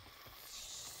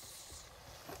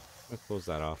 I'll close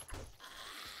that off.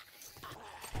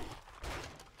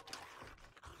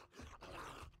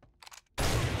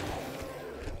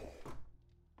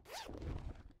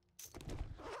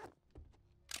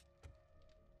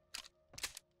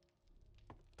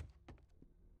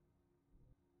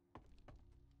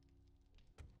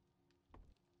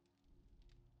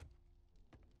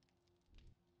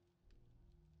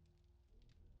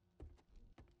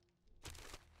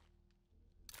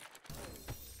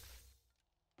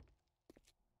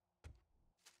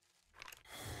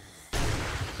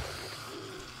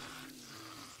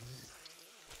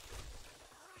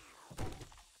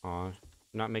 Aw,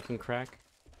 not making crack?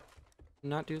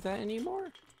 Not do that anymore?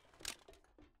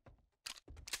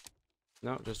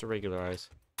 No, just a regular eyes.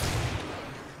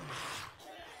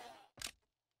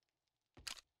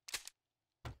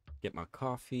 Get my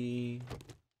coffee.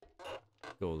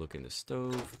 Go look in the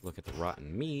stove. Look at the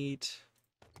rotten meat.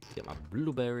 Get my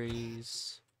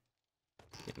blueberries.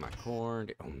 Get my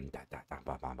corn.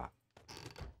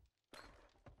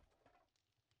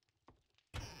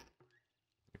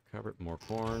 Cupboard, more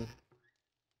corn.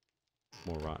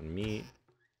 More rotten meat.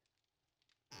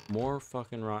 More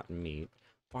fucking rotten meat.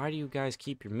 Why do you guys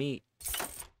keep your meat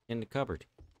in the cupboard?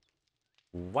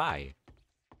 Why?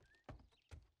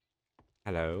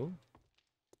 Hello?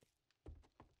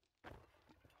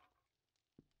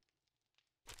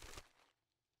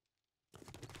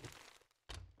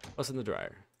 What's in the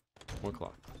dryer? More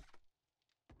cloth.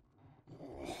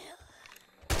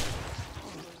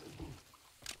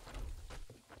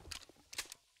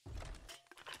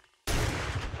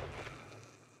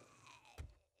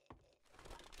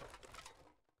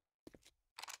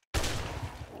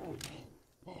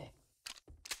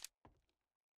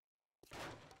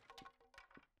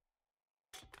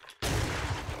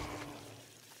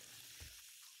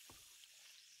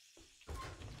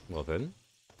 Well then.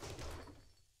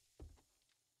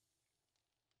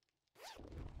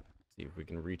 See if we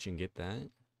can reach and get that.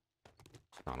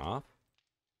 On off.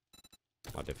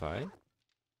 Modify.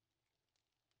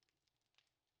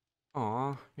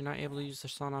 Aw, you're not able to use the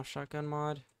sawn-off shotgun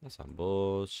mod? That's some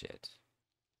bullshit.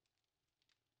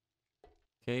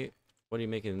 Okay, what are you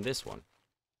making in this one?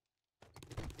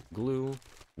 Glue,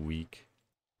 weak.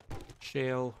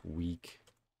 Shale, weak.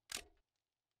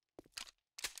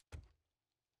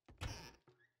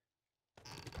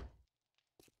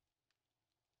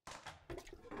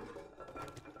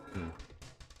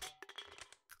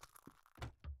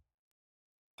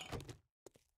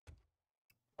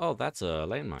 Oh, that's a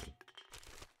landmine.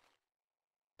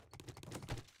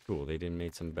 Cool, they didn't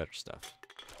make some better stuff.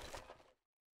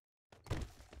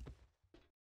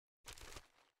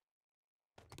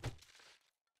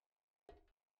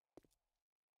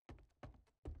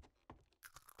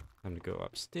 Time to go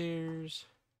upstairs.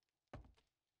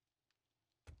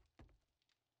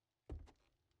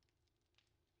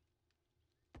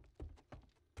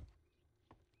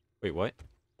 Wait, what?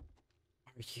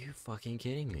 Are you fucking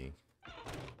kidding me?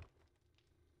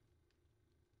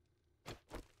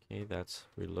 Okay, that's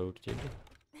reloaded.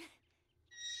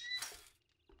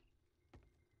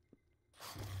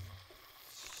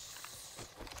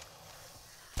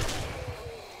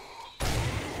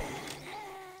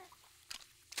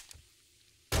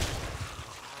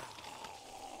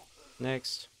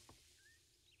 Next.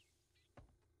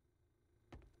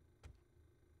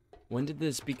 When did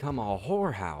this become a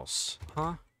whorehouse?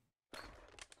 Huh?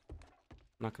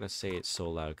 I'm not gonna say it so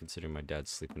loud considering my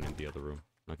dad's sleeping in the other room.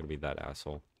 I'm not gonna be that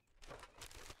asshole.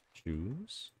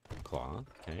 Shoes. Cloth.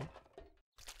 Okay.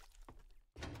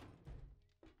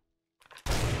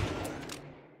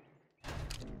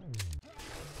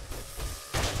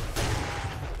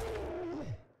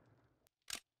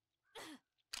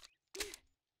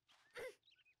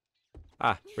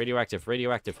 Ah, radioactive,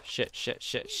 radioactive. Shit, shit,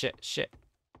 shit, shit, shit.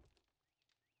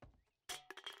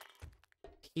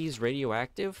 He's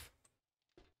radioactive?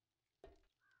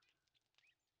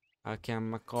 I can't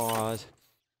my god.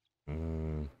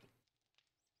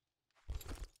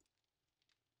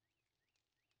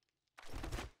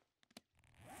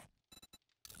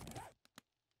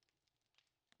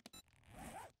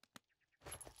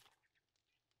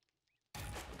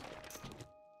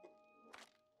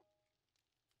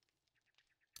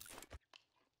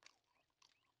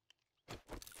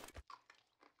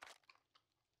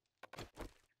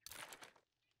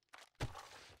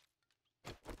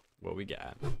 What we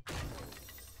got?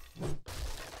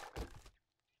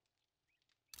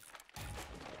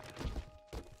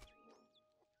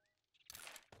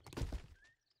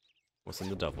 What's in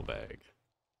the duffel bag?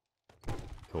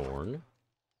 Corn.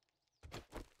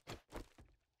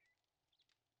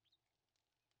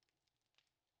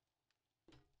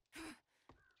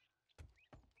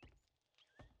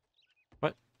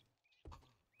 What?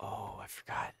 Oh, I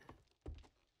forgot.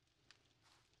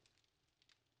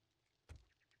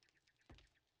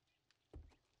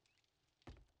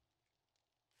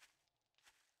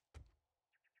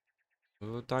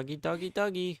 Oh, doggy, doggy,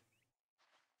 doggy.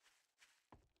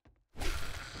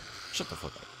 Shut the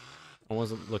fuck up. I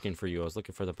wasn't looking for you. I was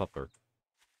looking for the pupper.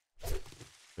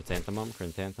 Chrysanthemum,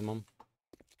 chrysanthemum,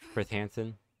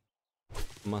 chrysanthemum,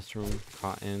 mushroom,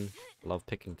 cotton. Love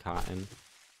picking cotton.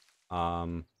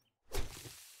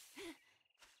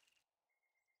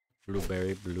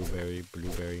 Blueberry, blueberry,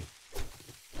 blueberry.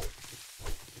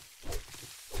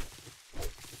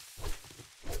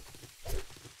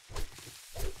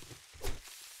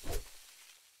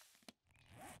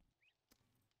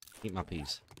 Eat my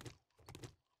peas.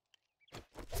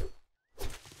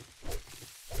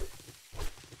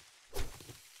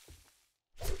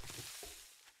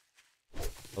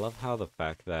 I love how the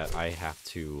fact that I have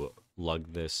to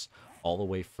lug this all the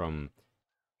way from,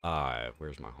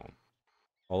 where's my home?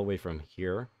 All the way from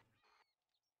here,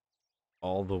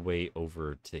 all the way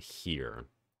over to here.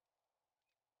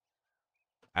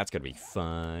 That's gonna be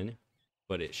fun,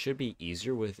 but it should be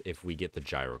easier with if we get the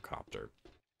gyrocopter.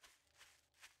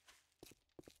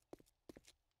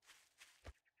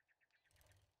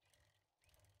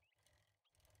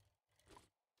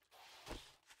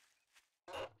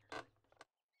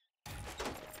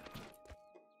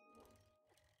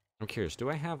 I'm curious, do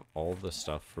I have all the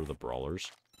stuff for the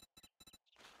brawlers?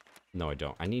 No, I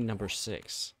don't. I need number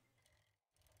 6.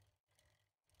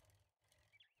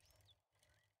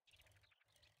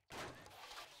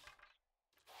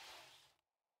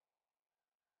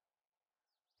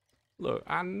 Look,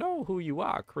 I know who you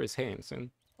are, Chris Hansen.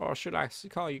 Or should I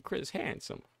call you Chris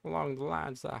Handsome? Along the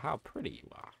lines of how pretty you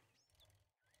are.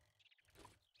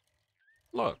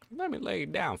 Look, let me lay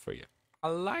it down for you. I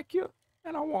like you,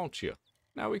 and I want you.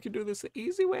 Now we can do this the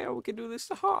easy way, or we can do this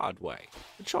the hard way.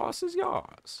 The choice is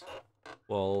yours.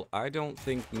 Well, I don't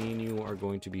think me and you are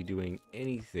going to be doing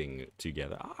anything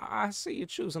together. I see you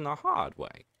choosing the hard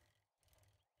way.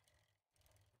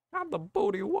 I'm the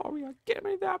booty warrior. Give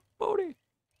me that booty.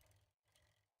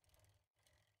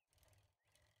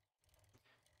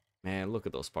 Man, look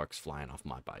at those sparks flying off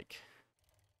my bike.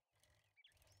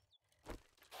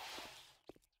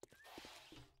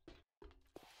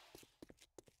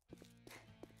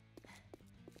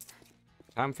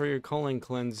 Time for your colon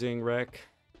cleansing, Rick.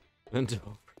 Bend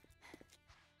over.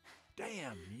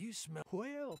 Damn, you smell.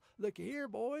 Well, looky here,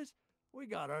 boys. We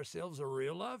got ourselves a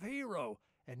real-life hero.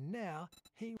 And now,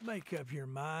 he make up your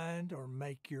mind or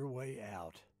make your way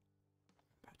out.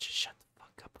 Just shut the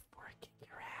fuck up before I kick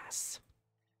your ass.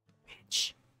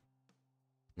 Bitch.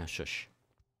 Now shush.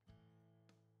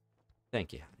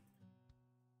 Thank you.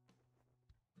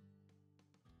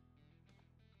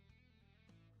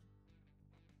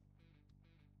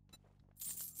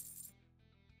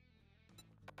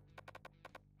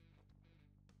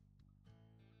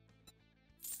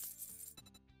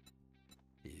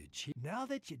 You cheap. Now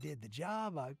that you did the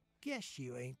job, I guess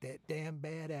you ain't that damn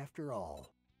bad after all.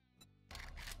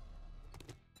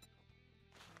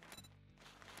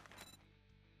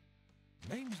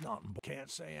 Name's not. Can't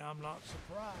say I'm not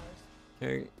surprised.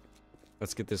 Okay.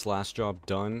 Let's get this last job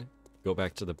done. Go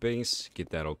back to the base. Get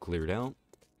that all cleared out.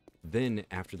 Then,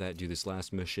 after that, do this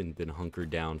last mission. Then hunker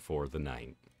down for the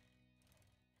night.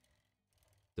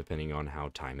 Depending on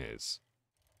how time is.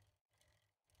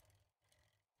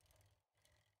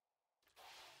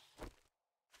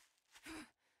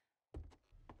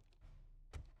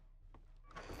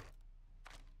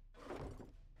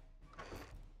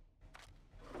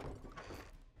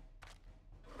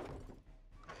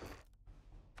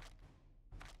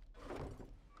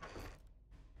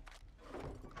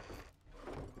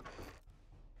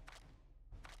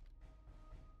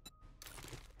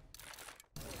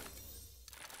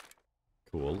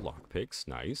 Cool, lockpicks,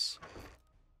 nice.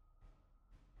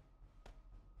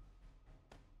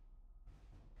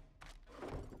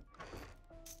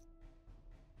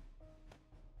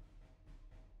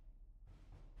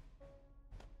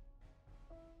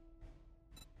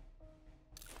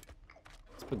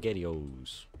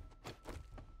 Spaghettios.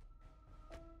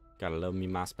 Gotta love me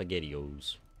my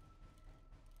spaghettios.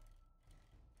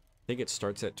 I think it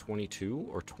starts at 22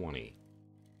 or 20.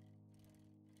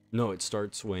 No, it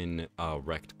starts when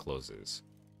Rect closes.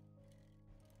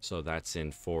 So that's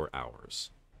in 4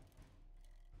 hours.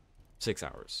 6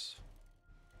 hours.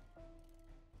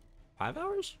 5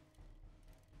 hours?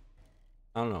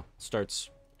 I don't know. Starts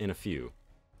in a few.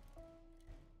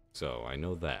 So I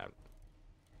know that.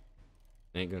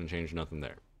 Ain't gonna change nothing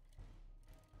there.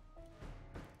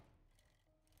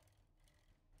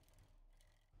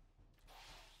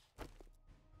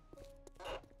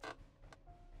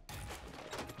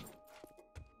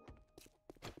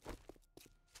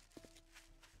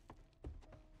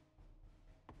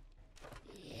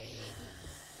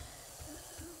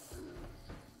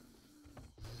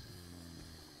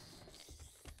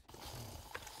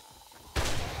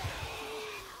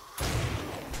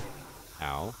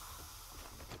 Ow.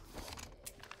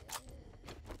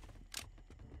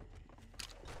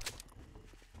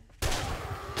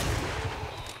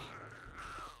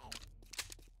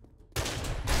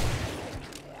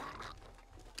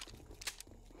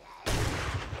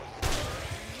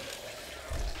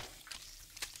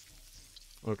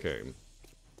 Okay.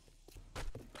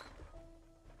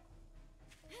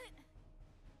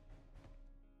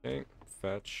 Okay,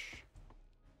 fetch.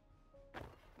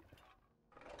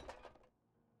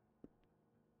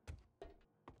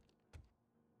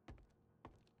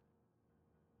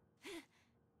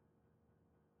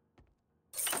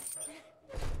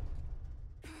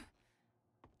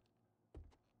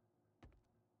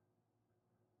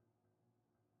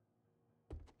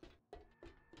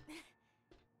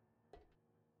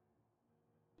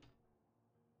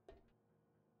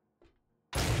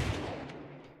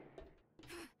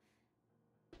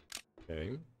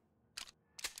 Okay.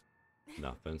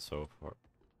 Nothing so far.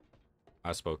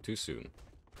 I spoke too soon.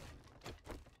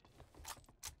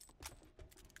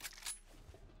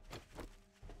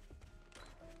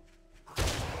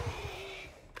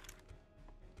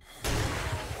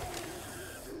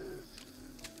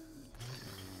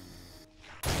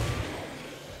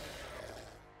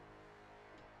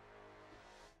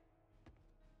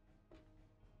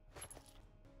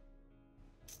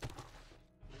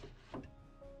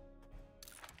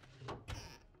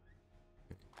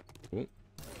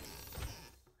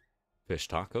 Fish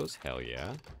tacos? Hell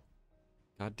yeah.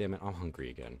 God damn it, I'm hungry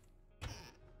again.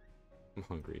 I'm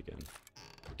hungry again.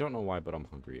 I don't know why, but I'm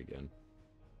hungry again.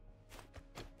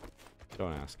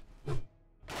 Don't ask.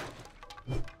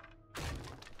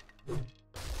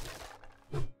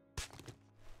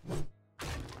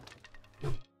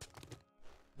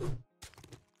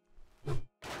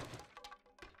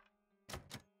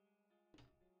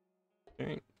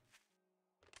 Okay.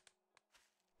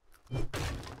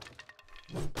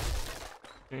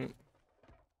 Okay.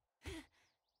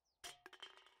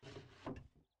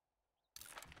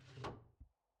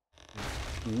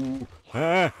 Ooh.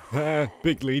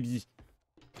 Big lady.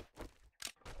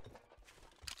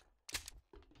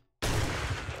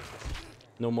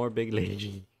 No more big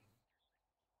lady.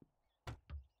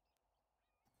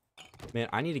 Man,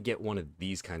 I need to get one of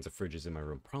these kinds of fridges in my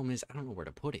room. Problem is, I don't know where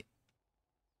to put it.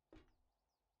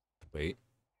 Wait.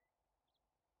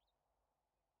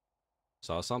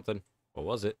 Saw something. What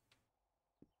was it?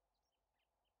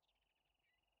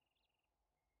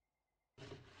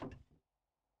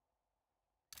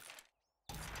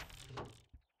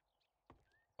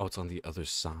 Oh, it's on the other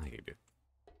side.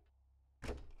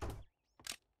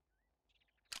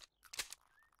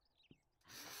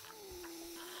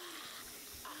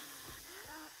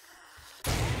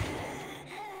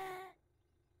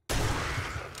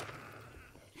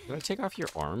 Did I take off your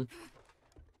arm?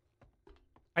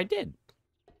 I did.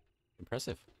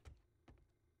 Impressive.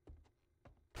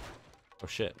 Oh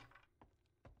shit.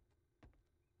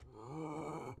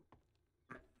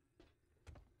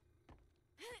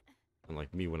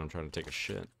 Unlike me when I'm trying to take a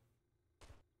shit.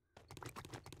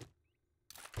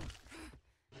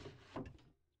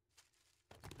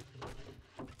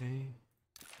 Okay.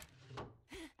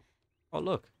 Oh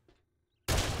look.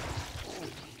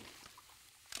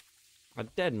 A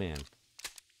dead man.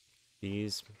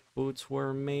 These boots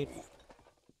were made.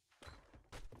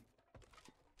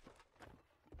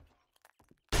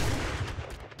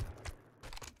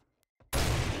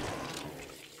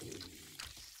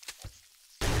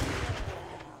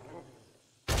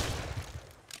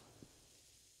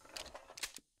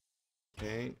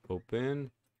 Okay,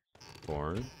 open.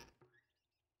 Corn.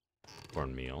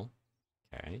 Cornmeal.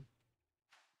 Okay.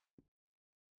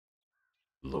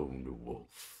 Lone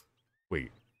Wolf.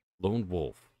 Wait, Lone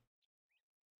Wolf.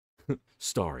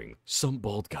 Starring some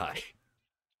bald guy.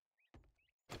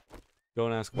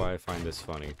 Don't ask why I find this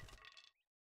funny.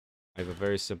 I have a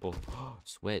very simple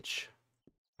switch.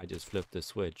 I just flipped the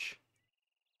switch.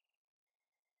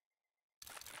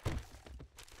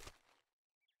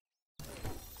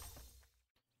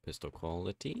 Pistol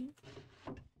quality.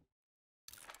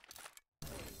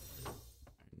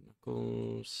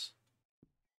 Knuckles.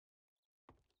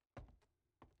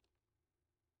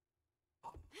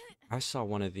 I saw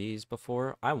one of these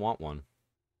before. I want one.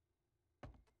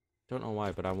 Don't know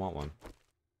why, but I want one.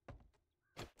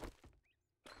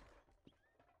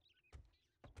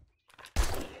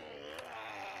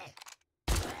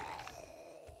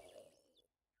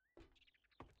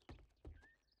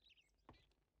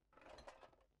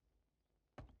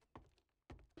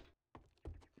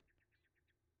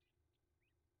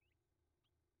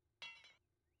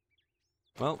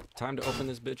 Well, time to open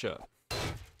this bitch up.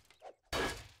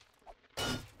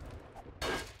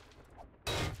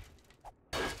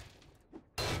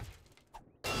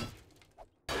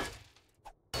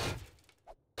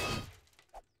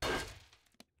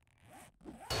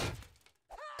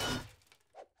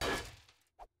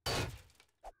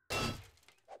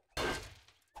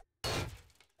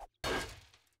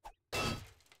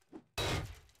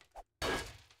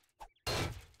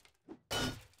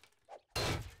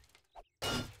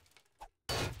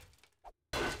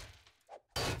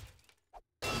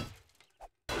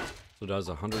 So it does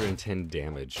 110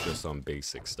 damage just on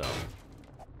basic stuff.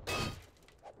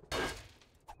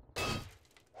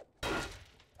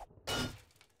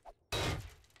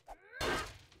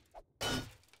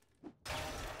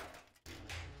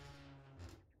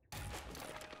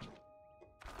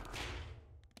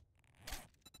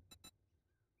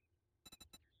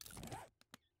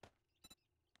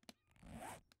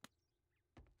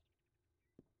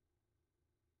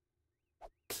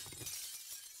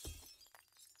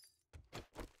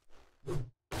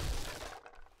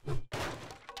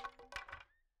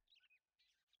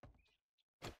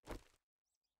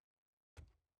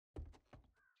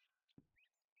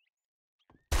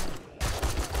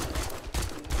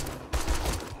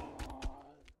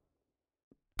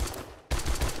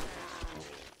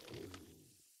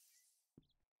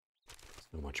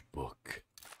 So much book,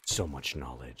 so much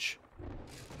knowledge,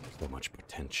 so much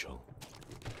potential,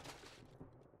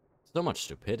 so much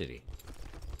stupidity.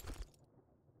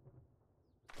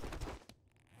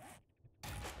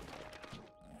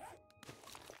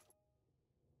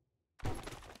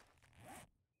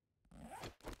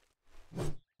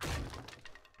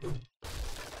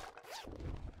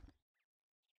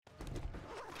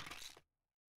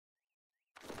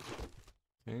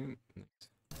 Okay, next.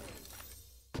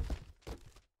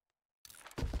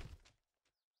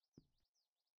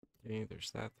 Okay,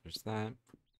 there's that, there's that. Am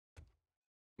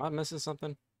I missing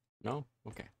something? No?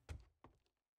 Okay.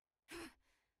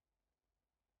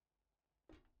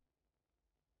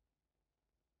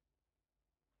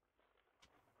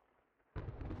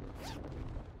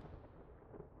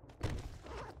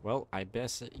 Well, I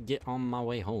best get on my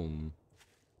way home.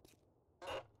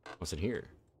 What's in here?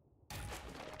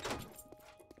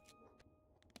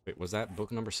 Wait, was that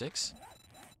book number 6?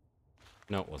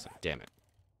 No, it wasn't. Damn it.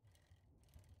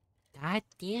 God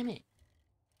damn it.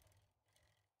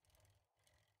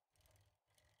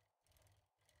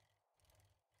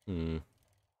 Hmm.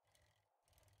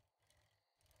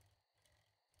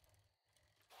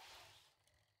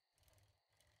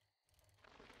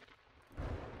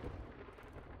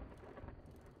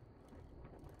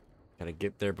 Gotta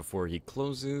get there before he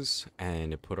closes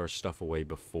and put our stuff away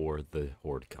before the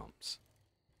horde comes.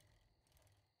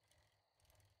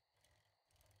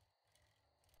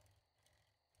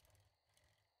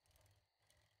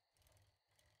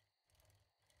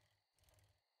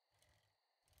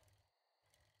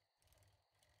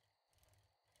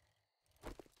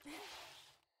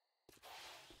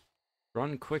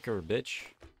 Run quicker, bitch.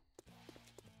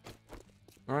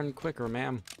 Run quicker,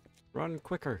 ma'am. Run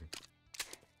quicker.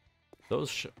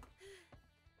 Those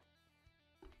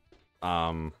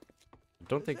don't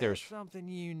think there's... something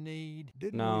you need.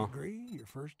 Didn't No. we agree your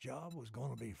first job was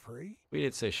going to be free? We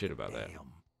didn't say shit about that.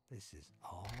 Damn, this is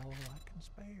all I can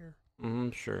spare.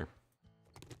 Sure.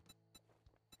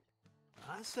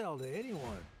 I sell to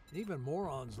anyone, even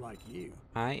morons like you.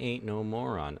 I ain't no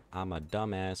moron. I'm a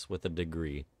dumbass with a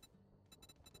degree.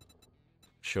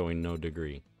 Showing no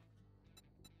degree.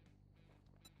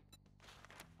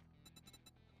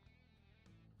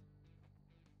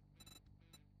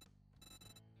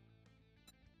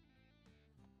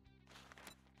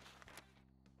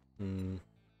 Hmm.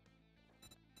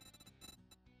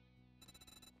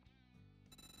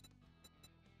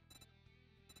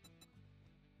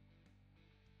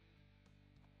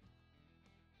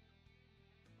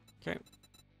 Okay.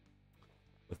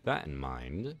 With that in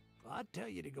mind... I'd tell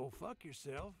you to go fuck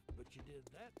yourself, but you did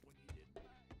that when you did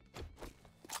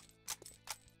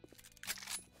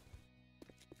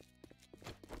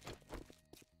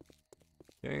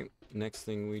that. Okay, next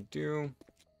thing we do...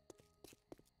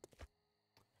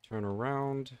 Turn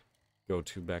around, go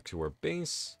back to our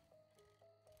base.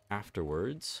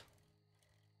 Afterwards,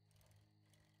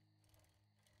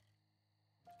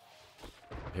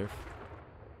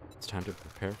 it's time to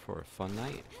prepare for a fun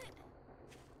night.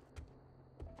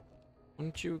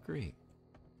 Wouldn't you agree?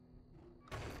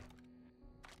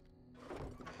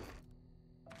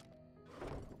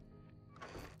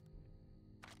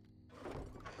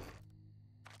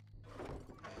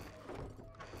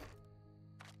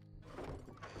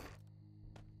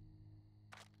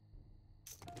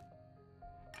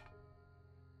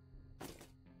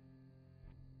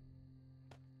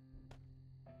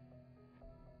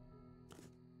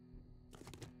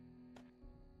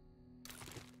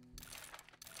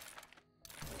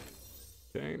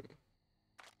 Okay.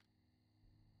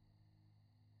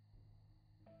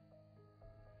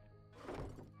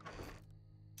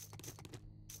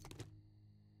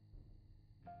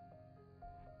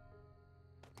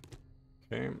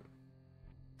 Okay.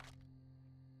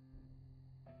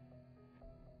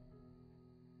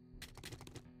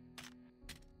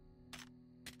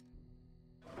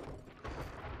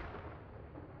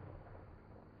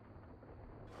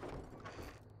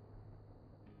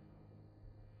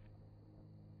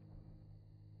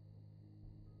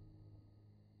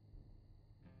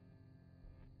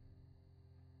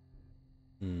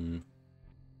 Hmm.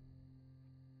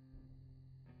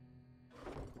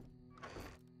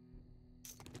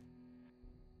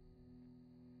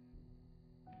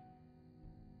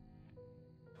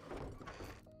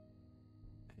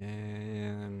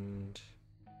 And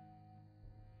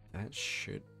that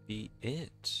should be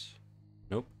it.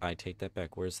 Nope, I take that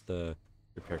back. Where's the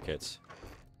repair kits?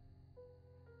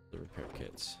 The repair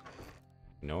kits.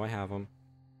 No, I have them.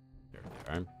 There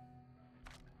they are.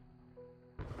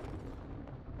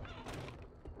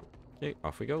 Okay,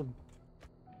 off we go.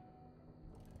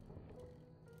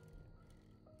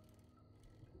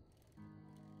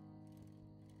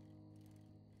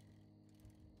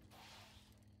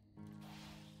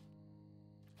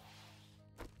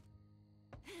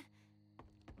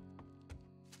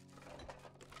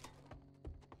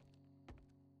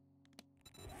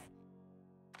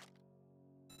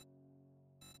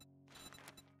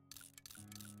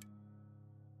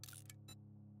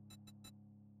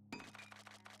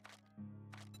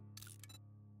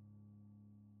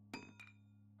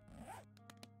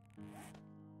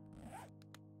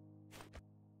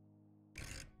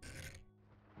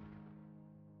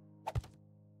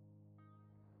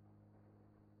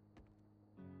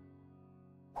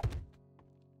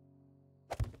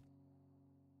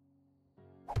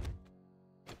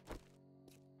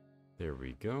 There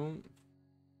we go.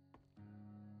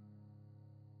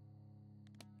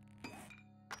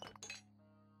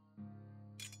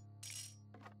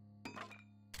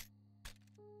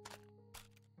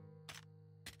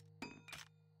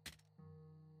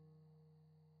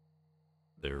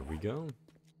 There we go.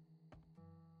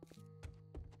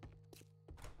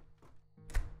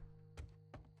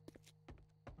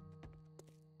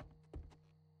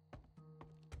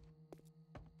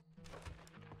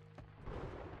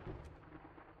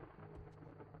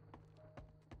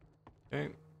 Okay.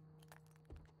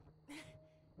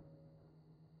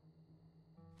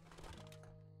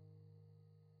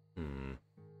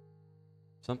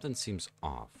 Something seems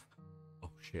off. Oh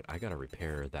shit, I gotta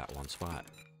repair that one spot.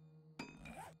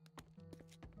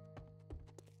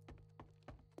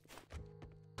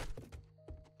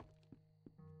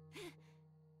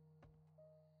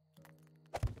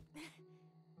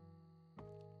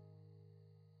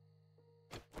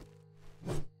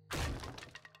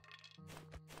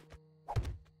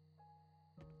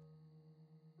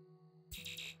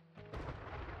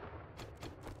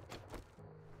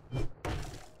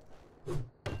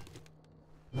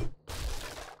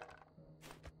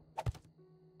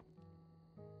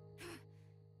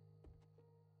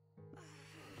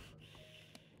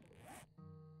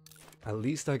 At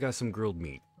least I got some grilled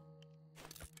meat.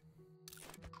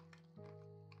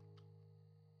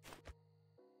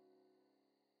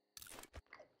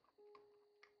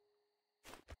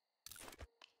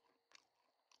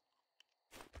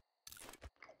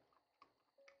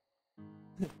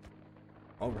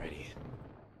 Alrighty.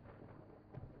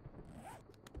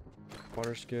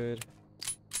 Water's good.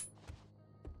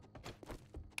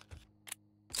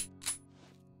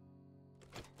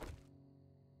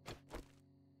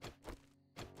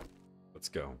 Let's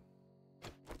go.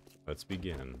 Let's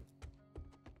begin.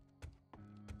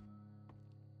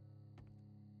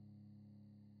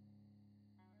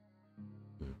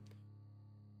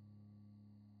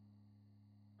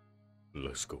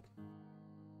 Let's go.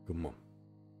 Come on.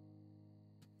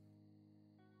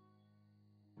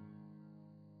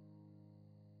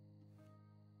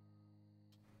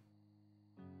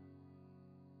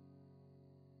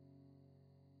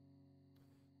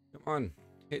 Come on.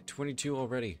 Hit 22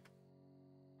 already.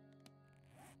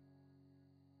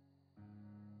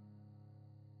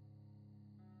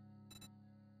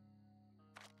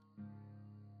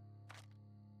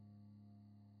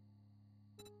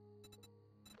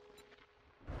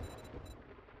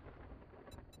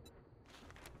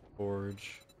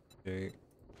 Forge. Okay.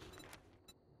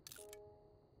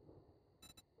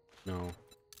 No.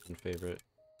 In favorite.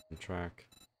 In track.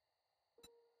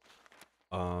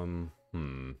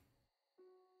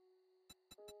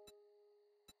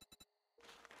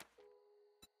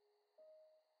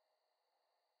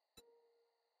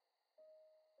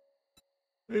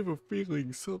 I have a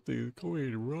feeling something is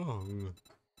going wrong.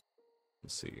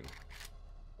 Let's see.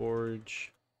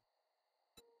 Forge.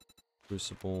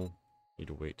 Crucible. Need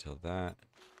to wait till that.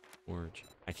 Forge.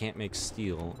 I can't make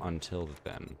steel until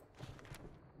then.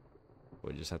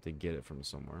 We just have to get it from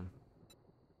somewhere.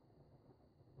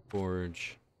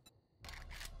 Forge.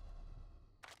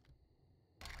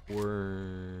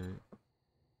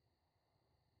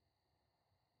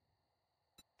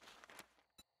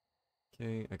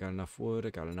 Okay, I got enough wood,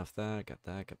 I got enough that, got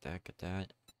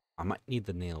that. I might need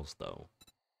the nails though.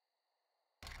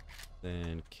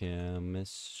 Then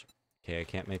okay, I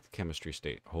can't make the chemistry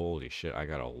state. Holy shit, I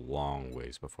got a long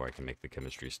ways before I can make the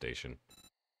chemistry station.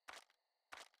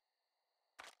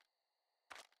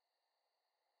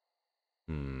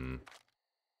 And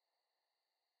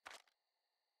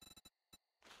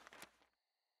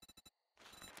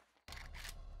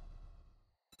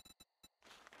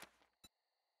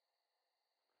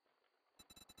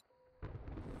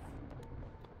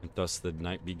thus the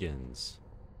night begins.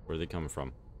 Where are they coming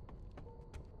from?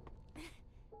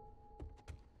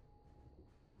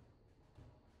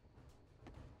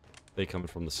 They coming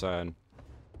from the side.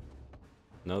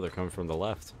 No, they're coming from the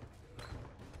left.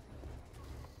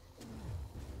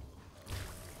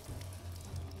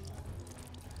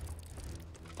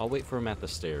 I'll wait for him at the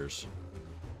stairs.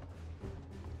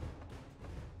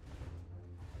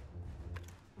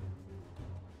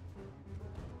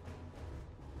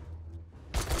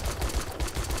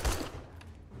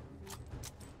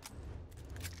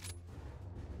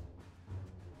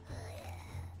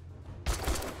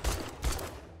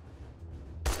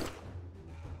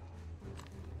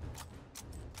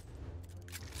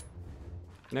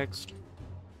 Next.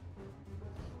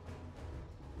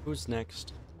 Who's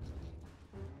next?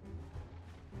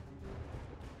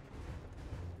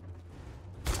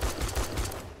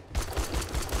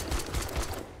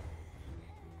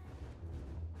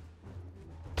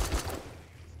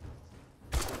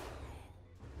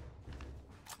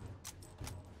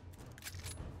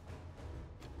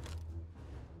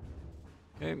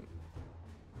 Okay.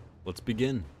 Let's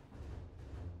begin.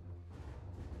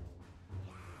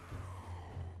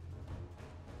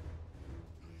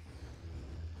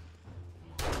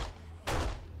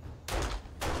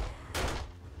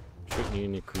 Shooting you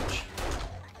in your cooch.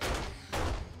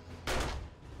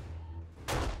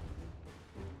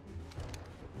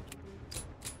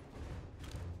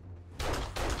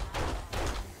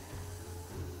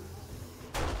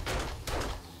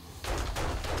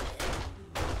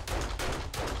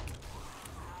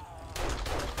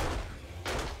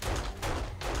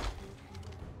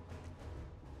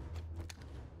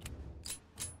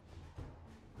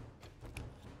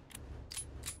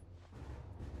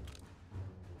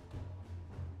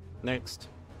 Next.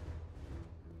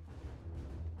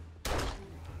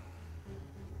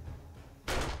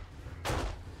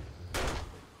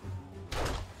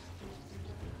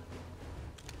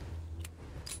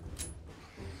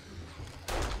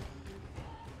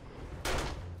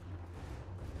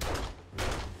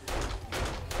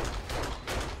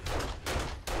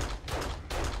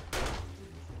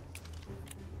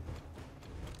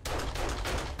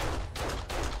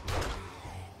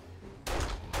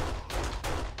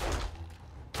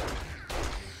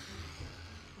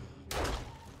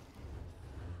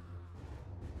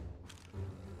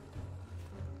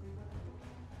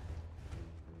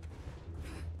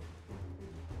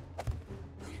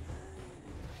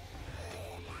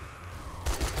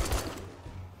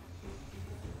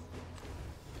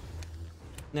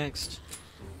 Next.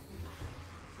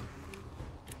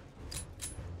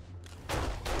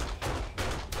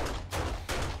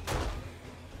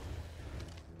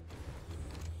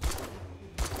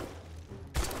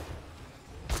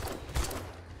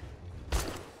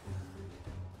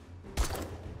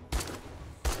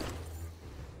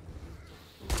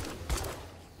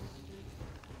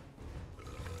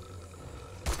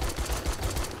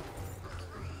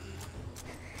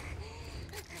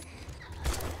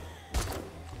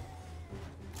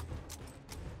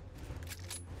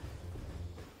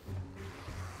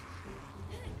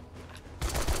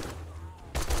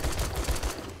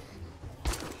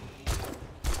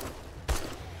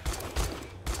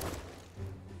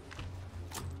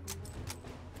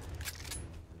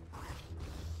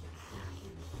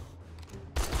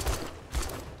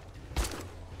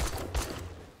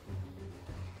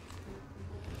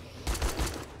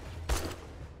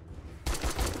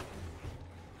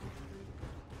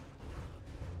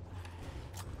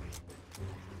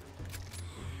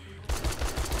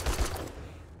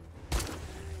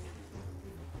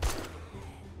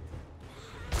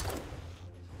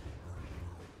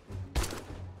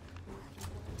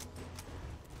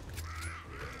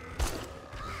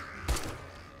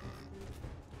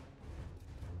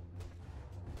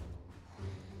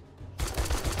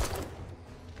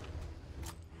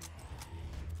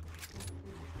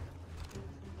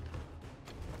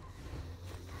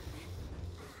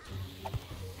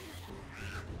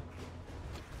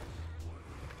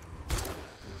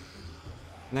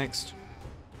 Next.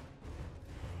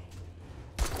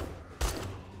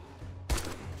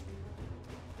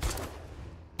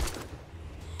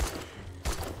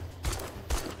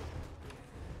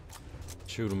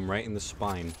 Shoot him right in the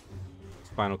spine.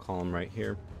 Spinal column right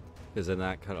here. Because then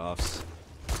that cut offs.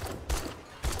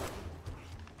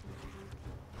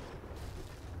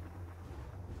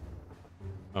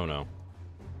 Oh no.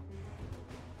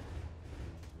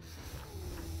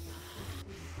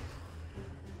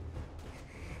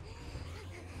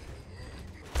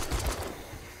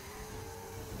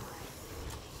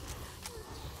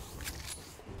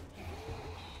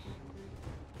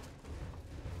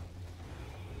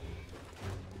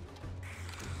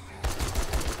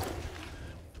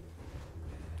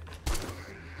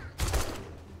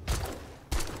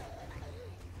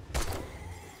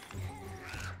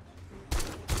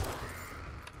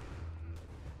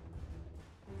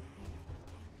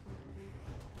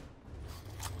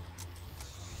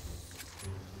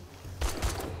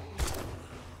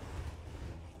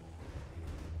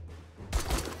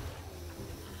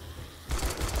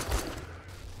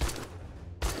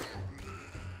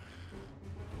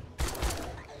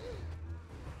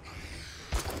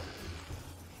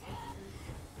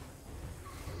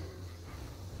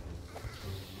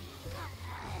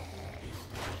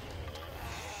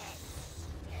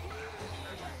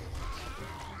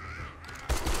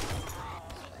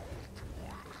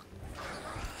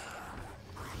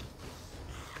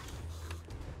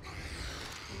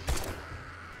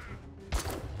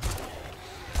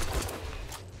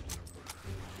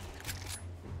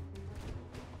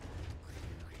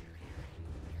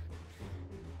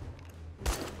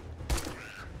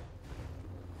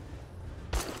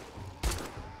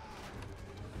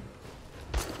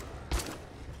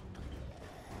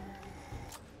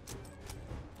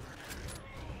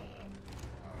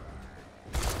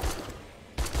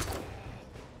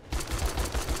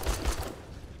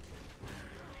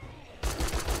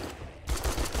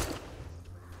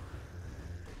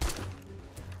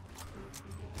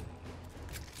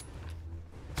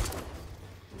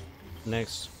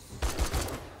 Next.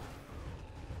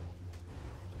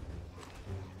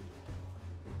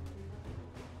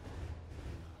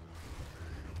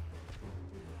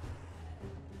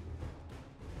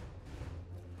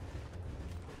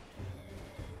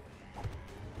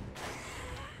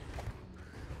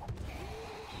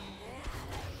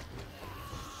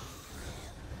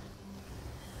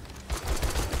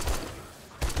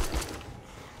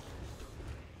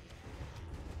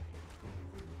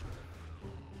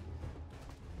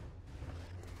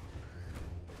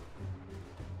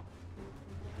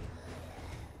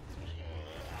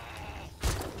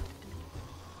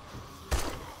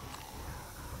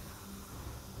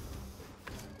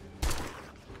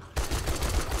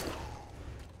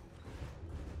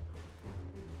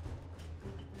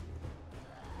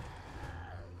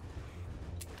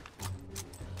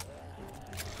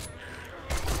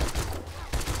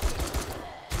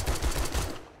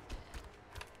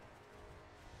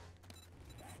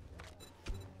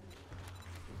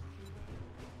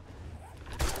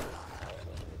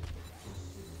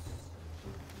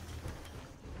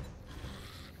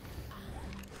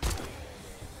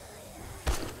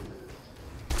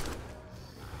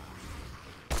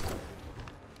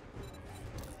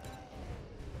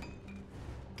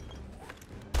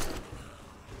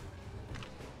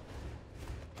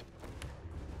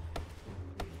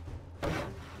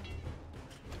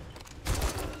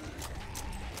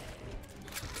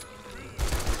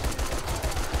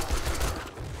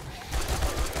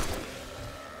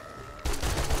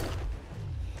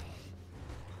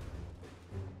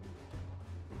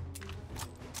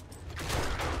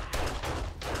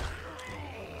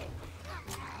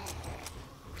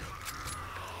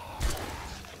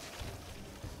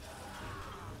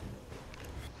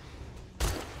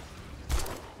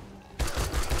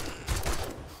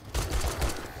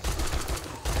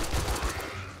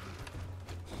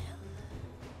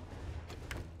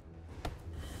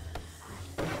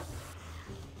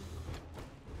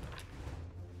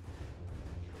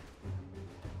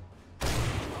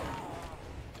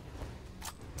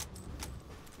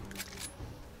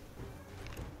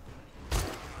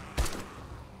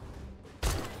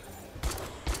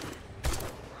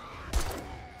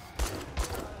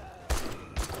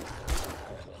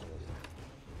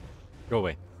 Go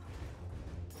away.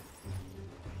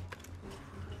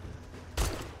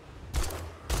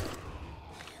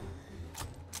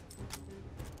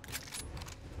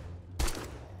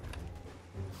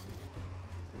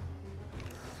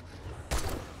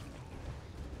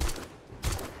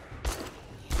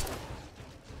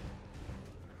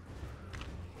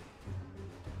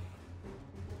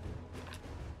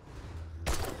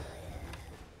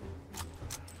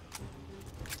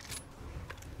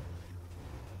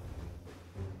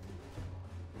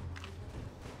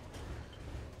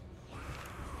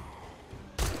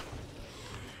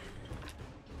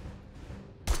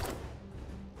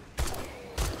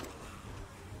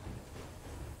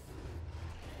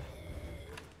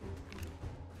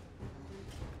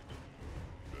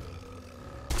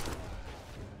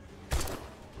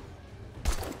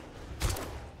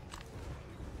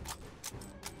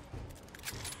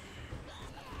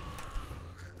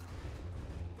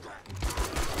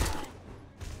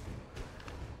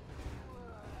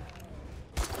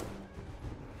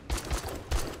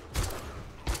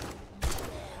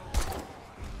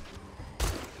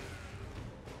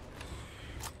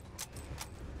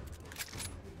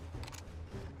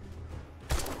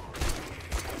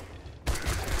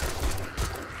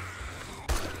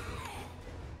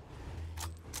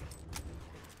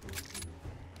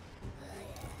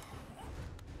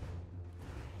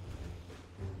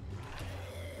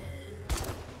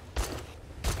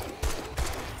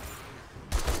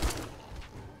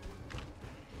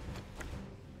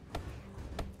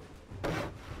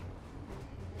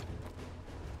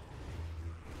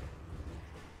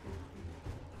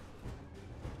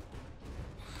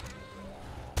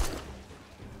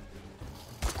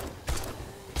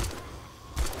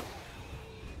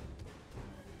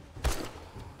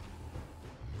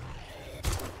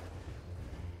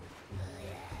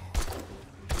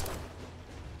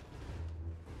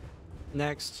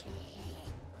 Next.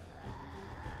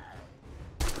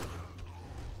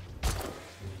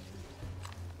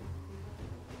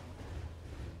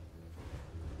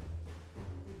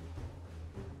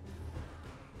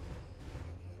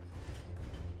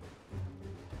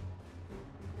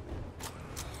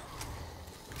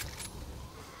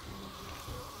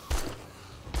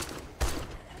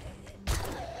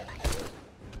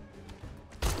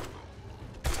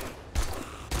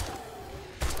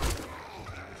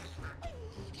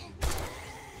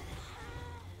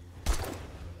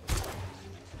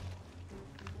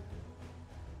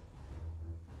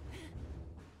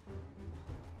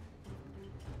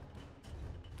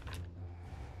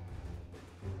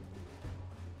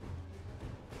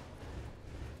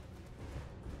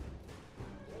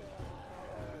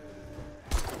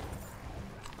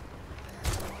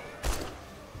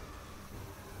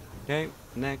 Okay,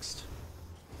 next.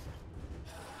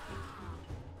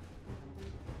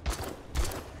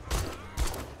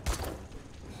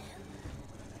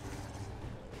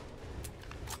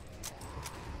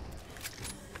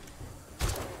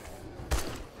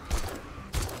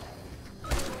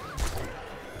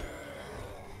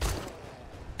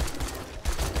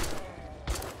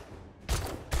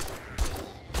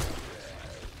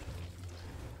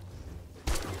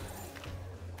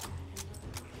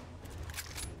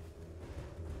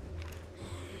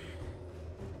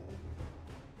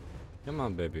 Come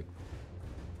on, baby.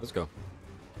 Let's go.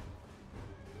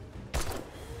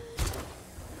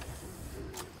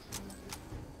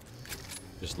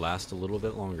 Just last a little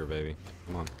bit longer, baby.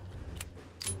 Come on.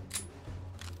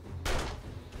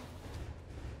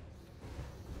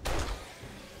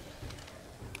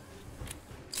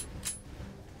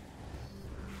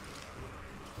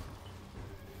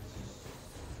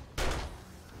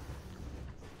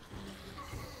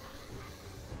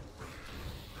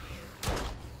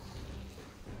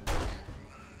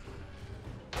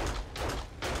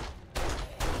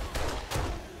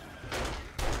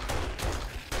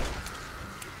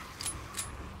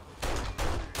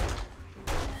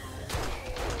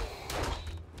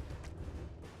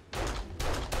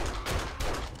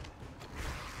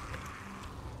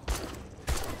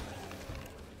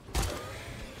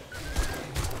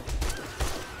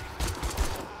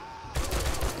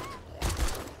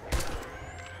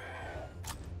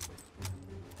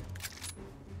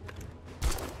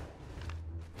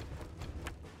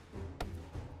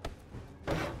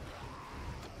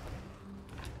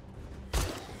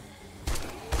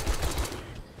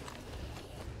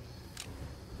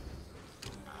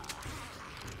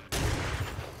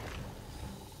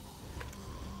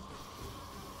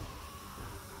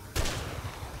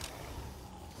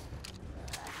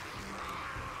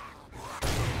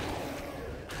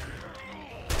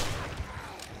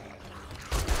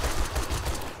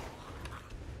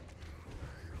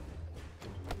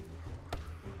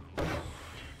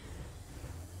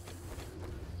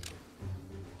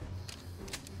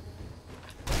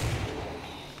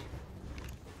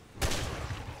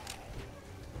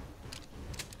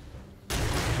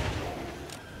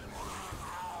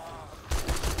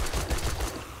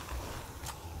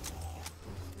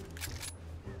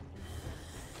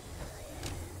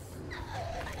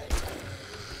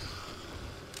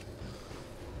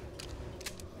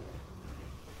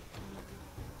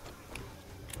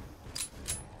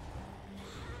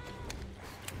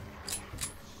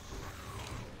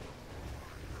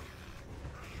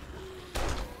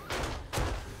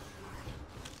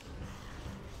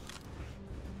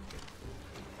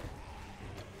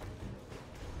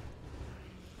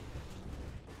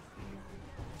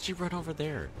 She run over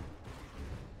there.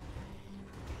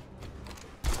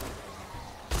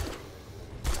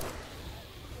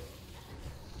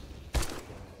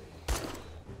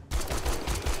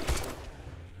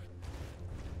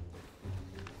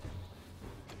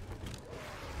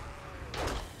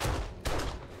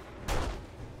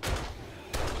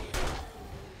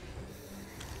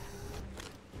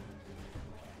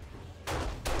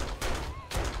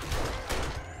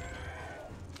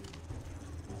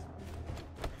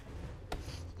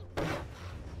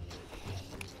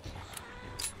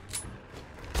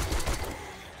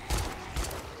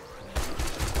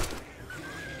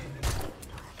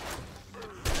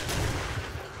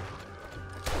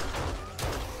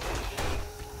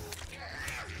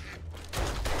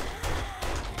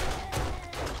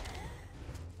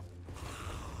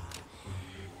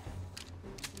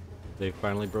 They've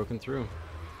finally broken through.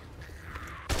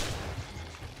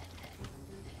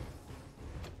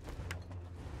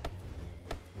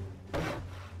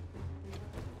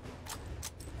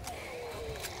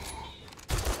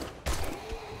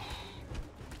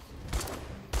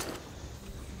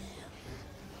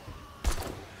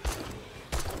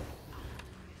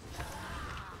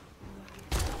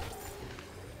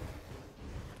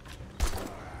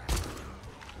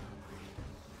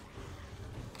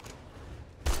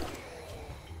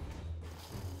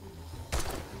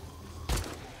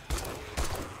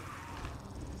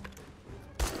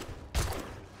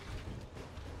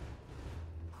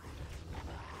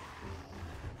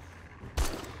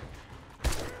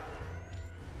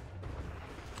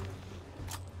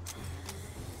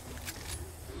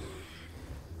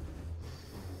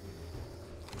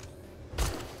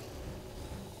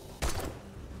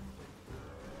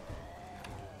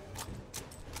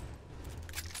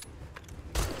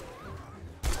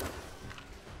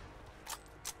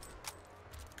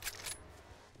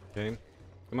 Okay,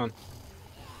 come on.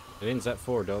 It ends at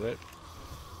 4, don't it?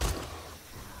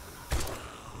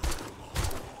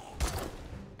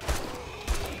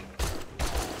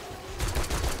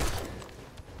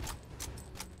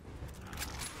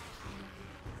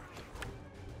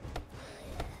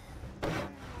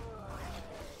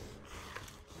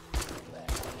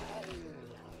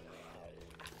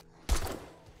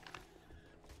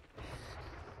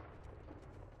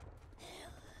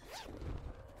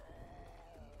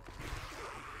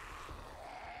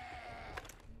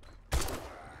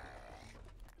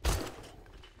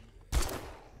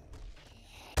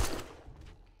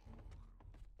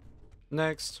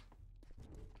 Next.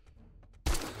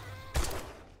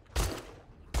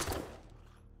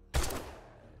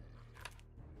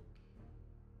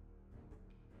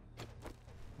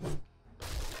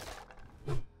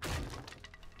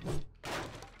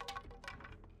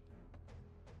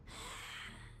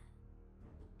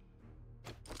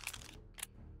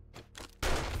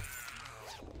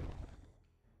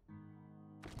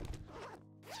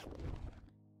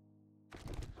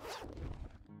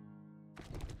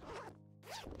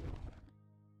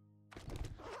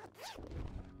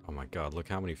 Oh my god, look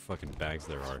how many fucking bags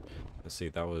there are. Let's see,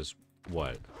 that was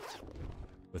what?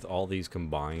 With all these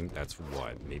combined, that's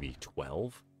what? Maybe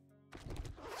 12?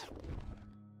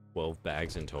 12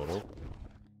 bags in total?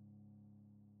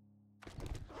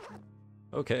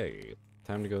 Okay,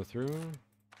 time to go through.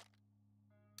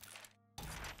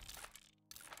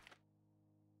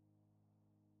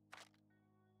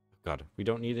 God, we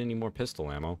don't need any more pistol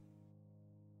ammo.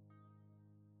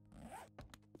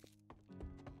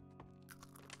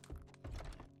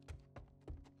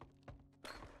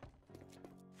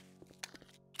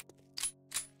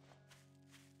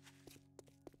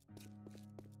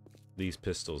 These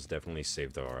pistols definitely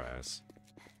saved our ass.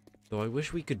 Though I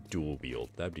wish we could dual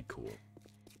wield. That'd be cool.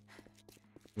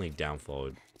 Only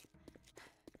downfall.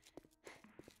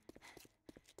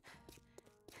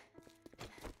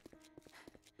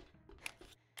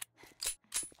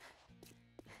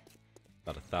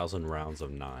 About 1,000 rounds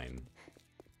of 9.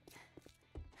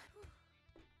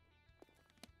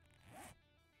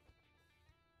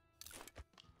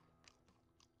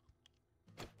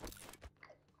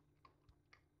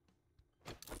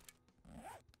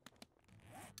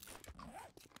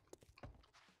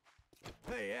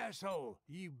 Hey, asshole,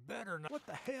 you better not. What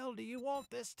the hell do you want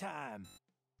this time?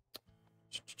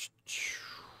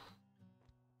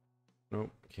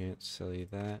 Nope, can't sell you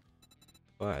that.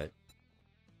 But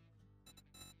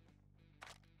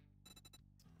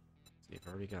see, I've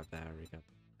already got that.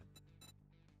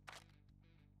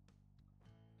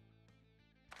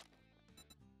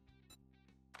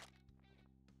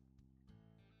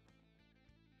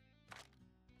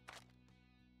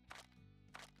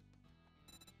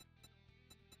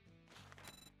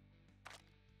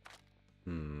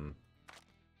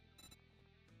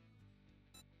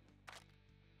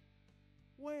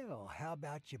 Well, how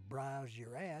about you browse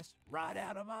your ass right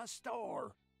out of my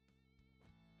store?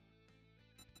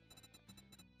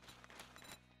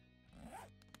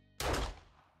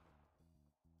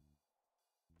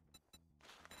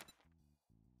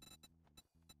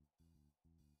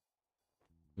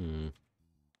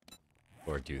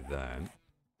 Or do that.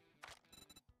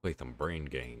 Play some brain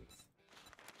games.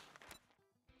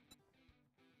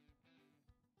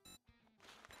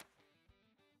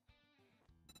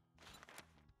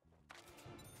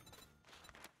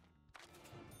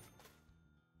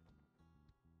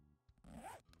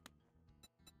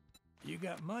 You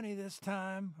got money this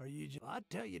time, or you just... I'd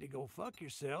tell you to go fuck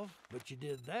yourself, but you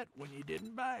did that when you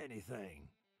didn't buy anything.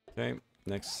 Okay,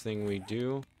 next thing we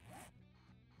do.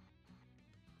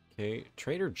 Okay,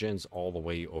 Trader Jen's all the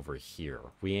way over here.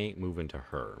 We ain't moving to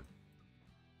her.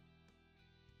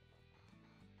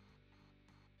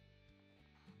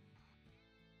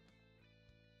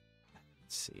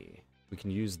 Let's see. We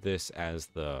can use this as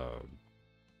the...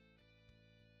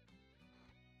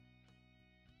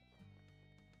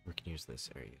 We can use this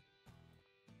area.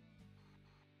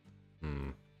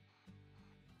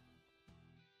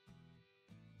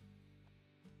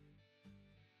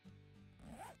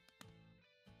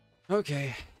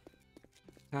 Okay.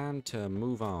 Time to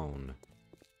move on.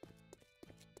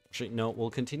 Actually, no, we'll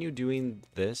continue doing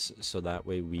this so that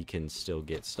way we can still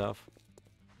get stuff.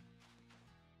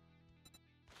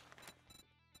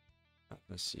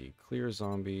 Let's see. Clear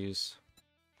zombies.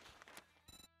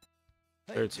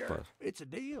 Hey, jerk, it's a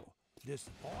deal.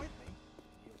 Disappoint me.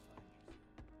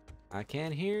 I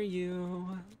can't hear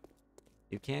you.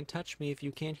 You can't touch me if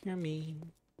you can't hear me.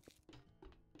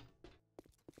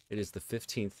 It is the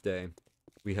 15th day.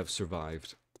 We have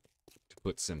survived, to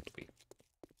put simply.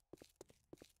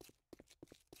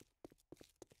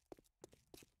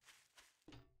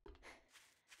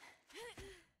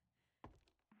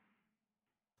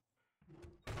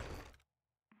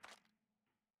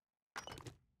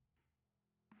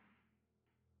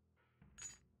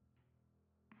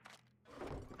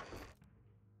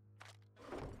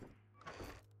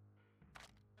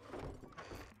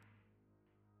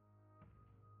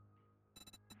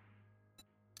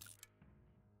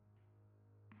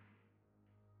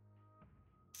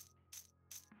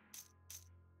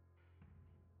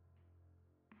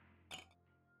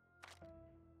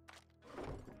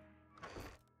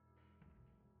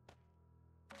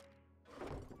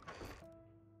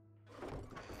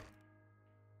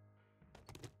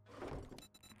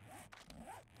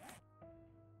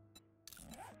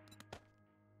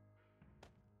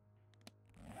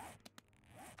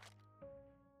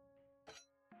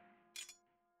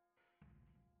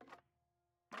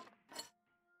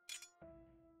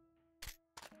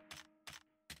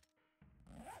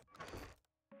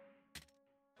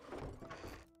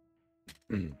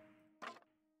 Hmm.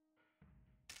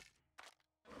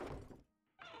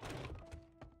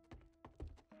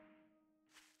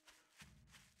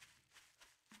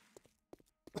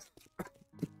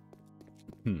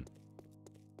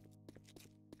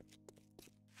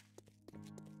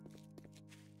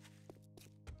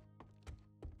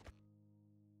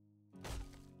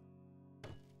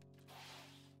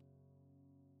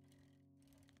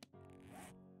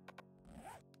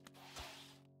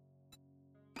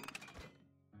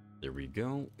 There we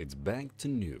go. It's back to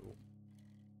new.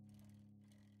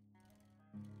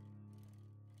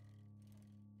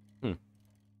 Hmm.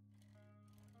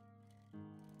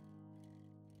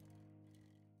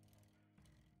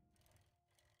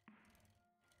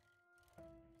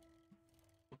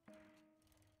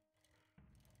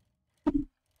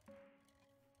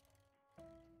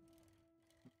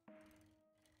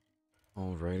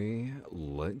 Alrighty,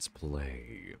 let's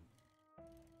play.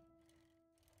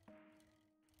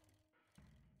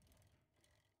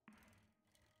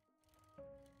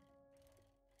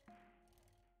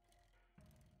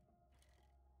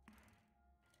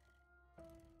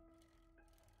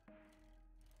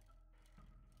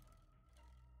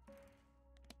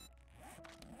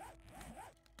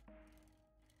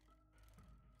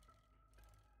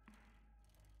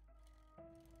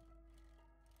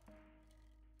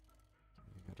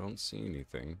 I don't see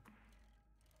anything.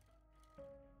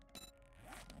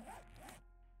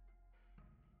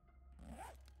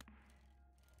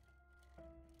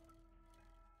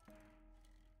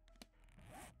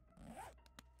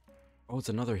 Oh, it's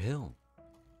another hill.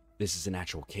 This is an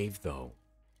actual cave, though.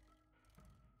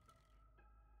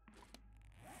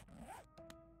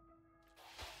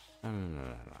 No.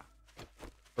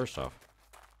 First off,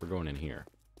 we're going in here.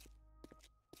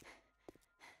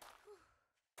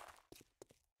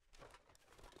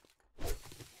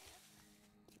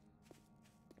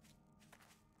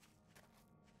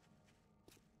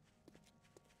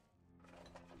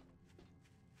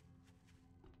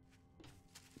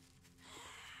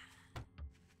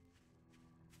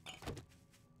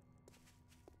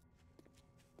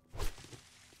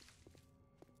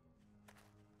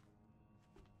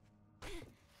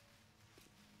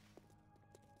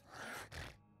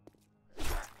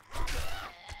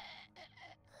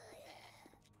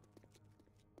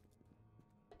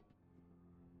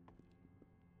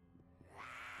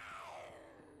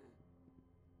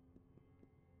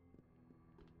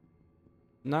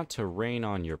 Not to rain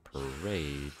on your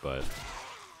parade, but...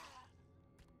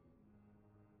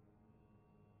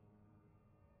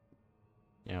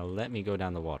 You know, let me go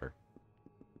down the water.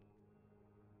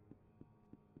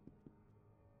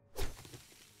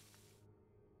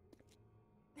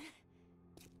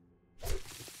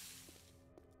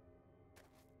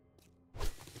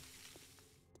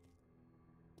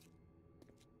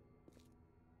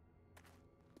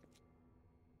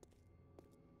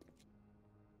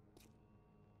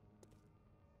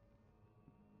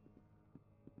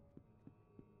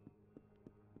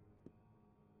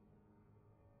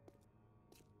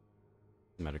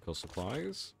 Medical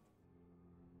supplies.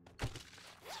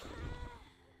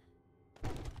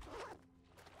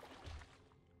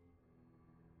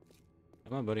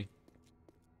 Come on, buddy.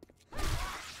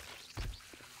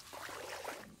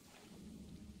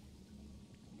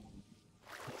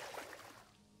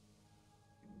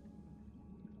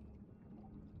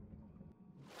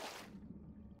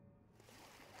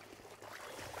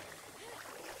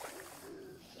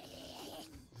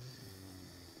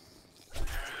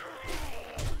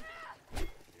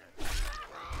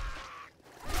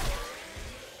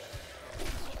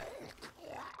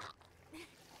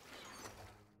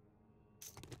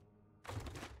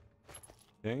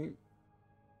 Okay.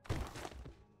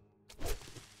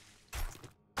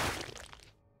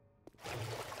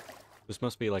 This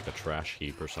must be like a trash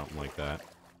heap or something like that.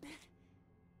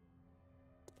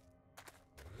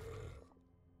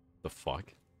 The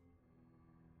fuck?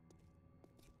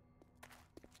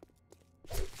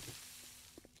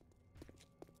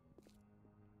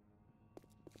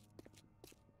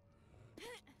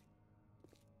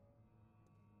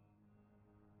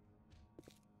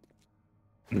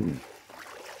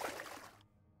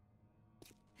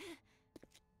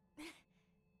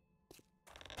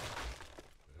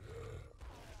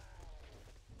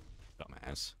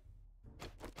 Dumbass.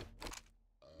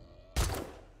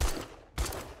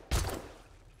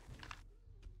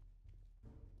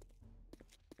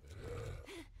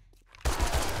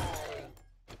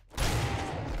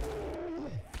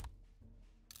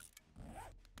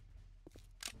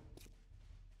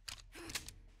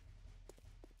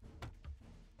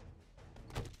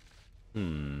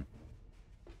 Hmm.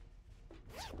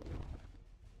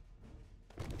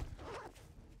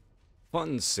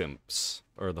 fun simps.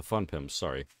 Or the fun pimps,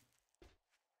 sorry.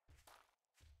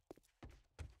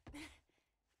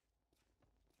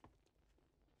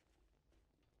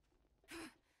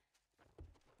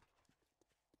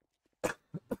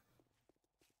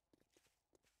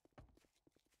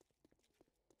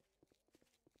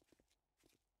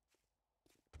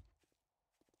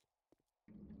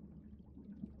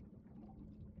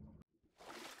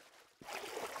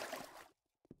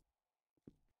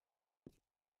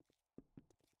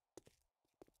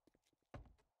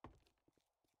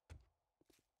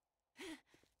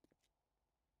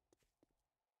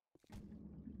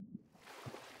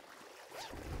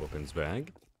 Weapons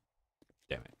bag.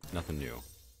 Damn it, nothing new.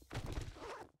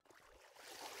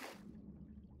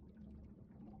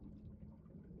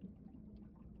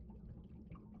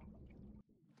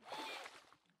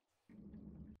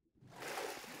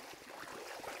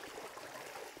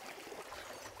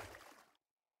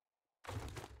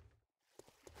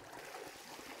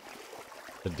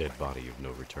 The dead body of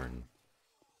no return.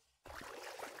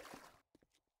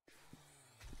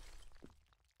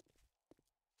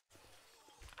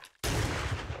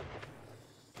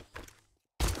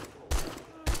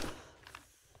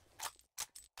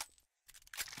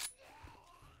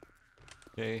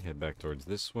 Okay, head back towards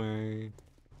this way.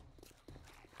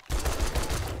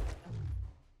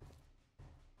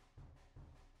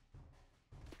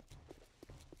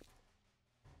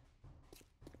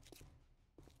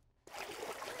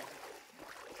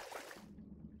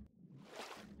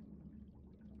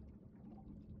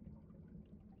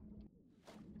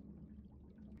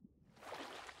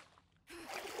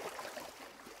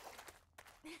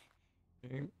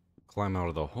 Okay, climb out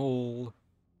of the hole.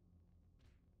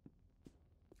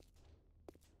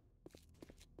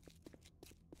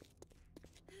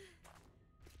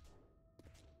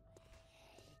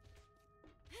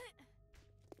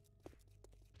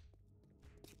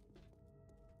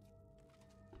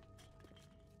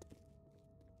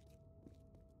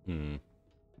 Hmm.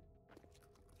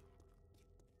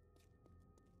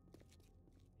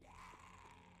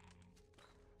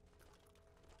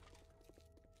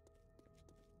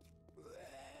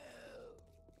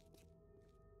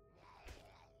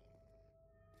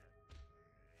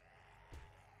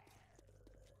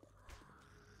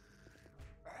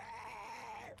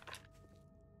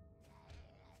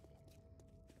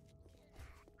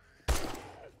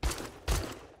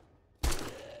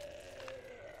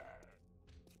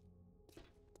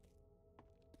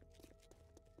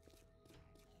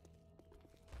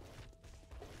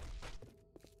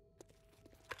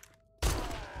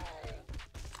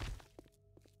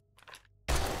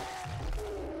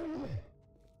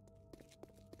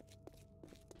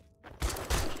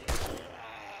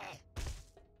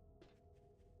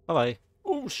 Bye-bye.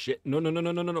 Oh, shit. No, no, no,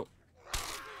 no, no, no, no.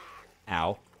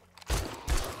 Ow.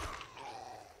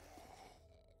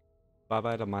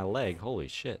 Bye-bye to my leg. Holy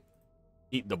shit.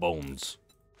 Eat the bones.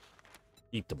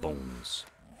 Eat the bones.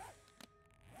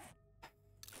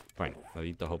 Fine. I'll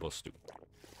eat the hobo stew.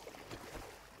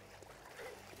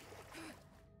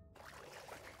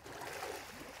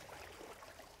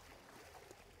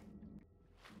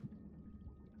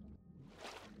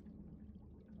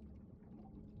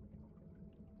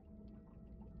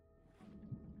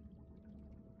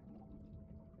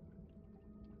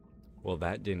 Well,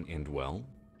 that didn't end well.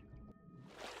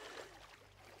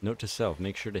 Note to self,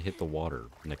 make sure to hit the water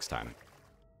next time.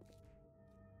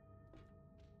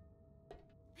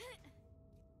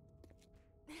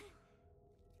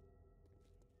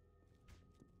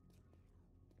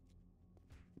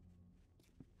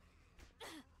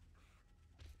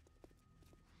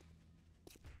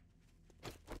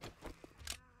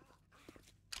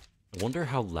 I wonder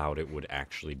how loud it would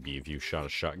actually be if you shot a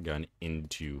shotgun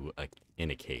into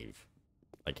in a cave.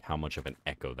 Like how much of an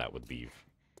echo that would leave.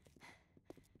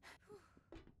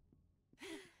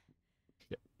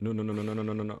 Yeah. No, no, no, no, no, no,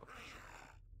 no, no, no.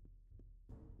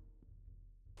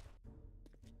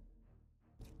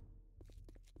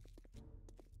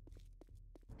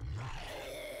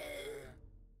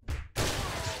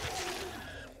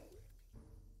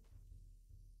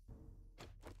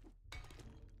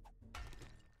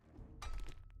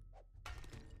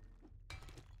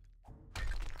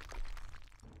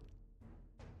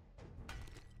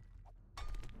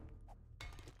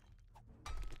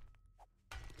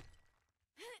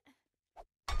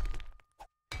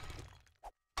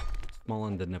 Small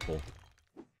on the nipple.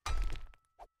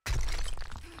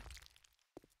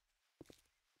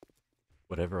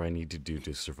 Whatever I need to do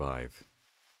to survive.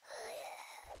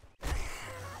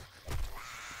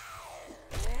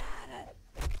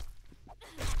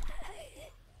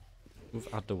 Move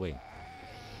out the way.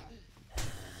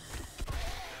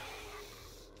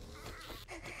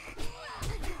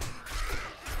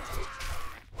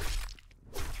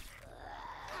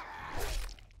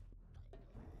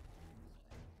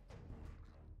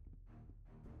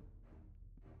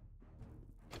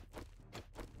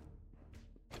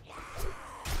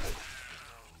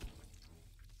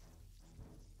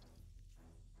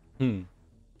 Hmm.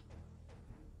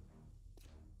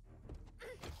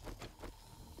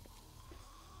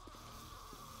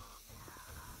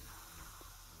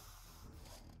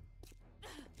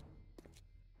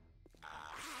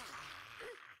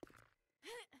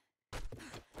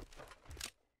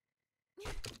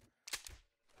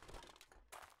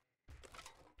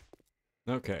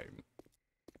 Okay.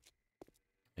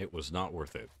 It was not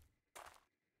worth it.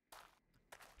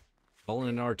 Calling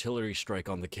an artillery strike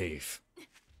on the cave.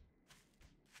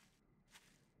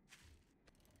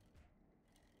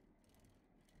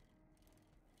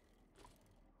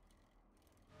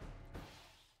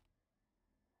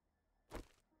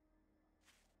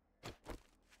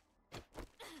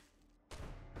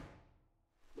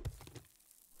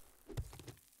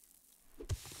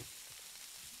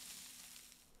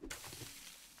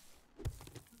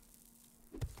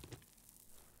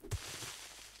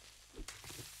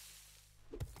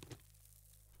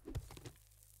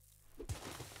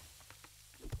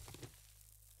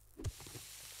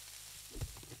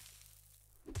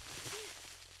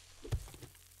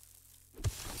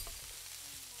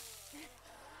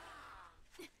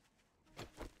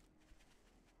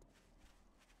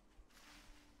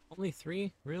 Only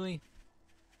 3? Really?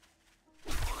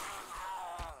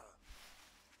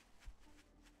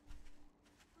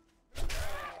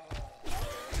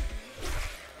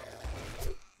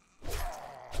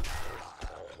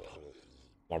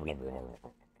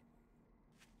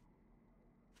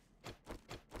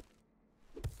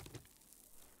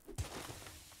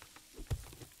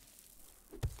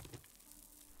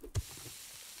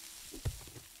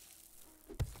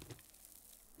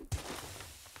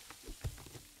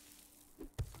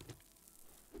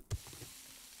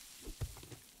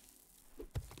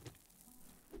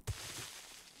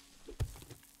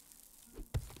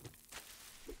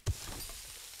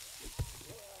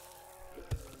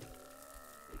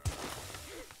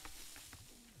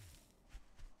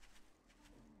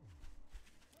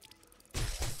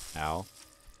 Ow.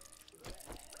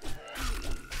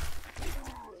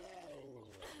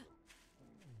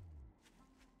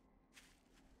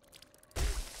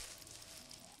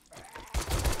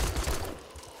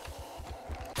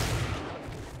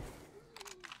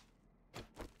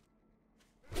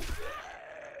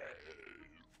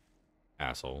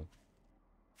 Asshole.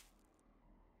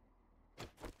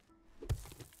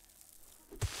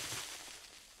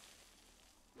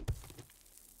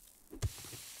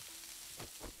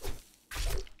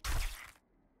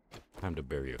 Time to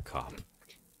bury a cop.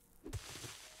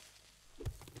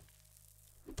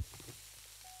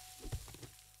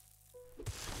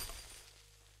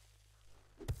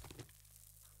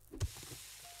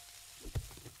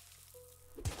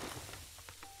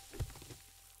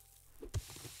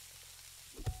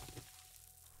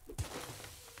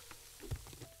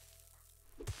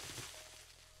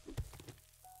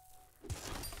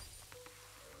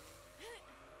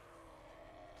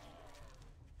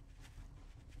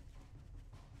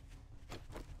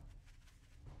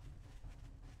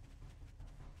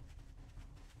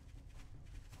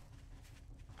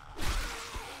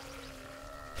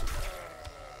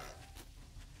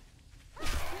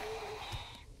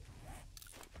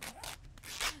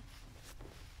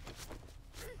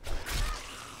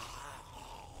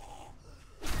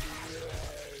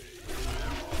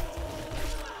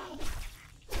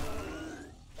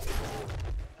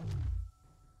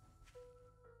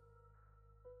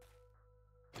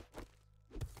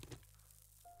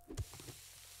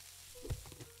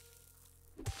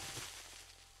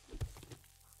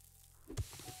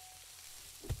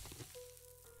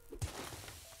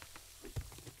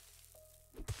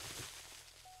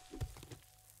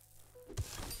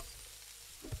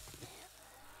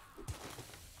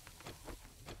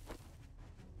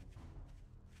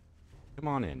 Come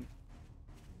on in.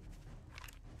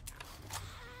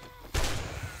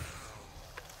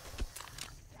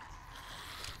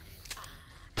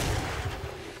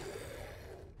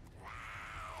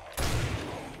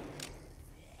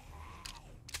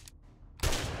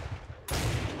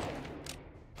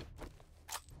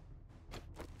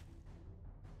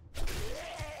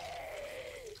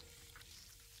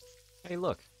 Hey,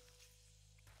 look.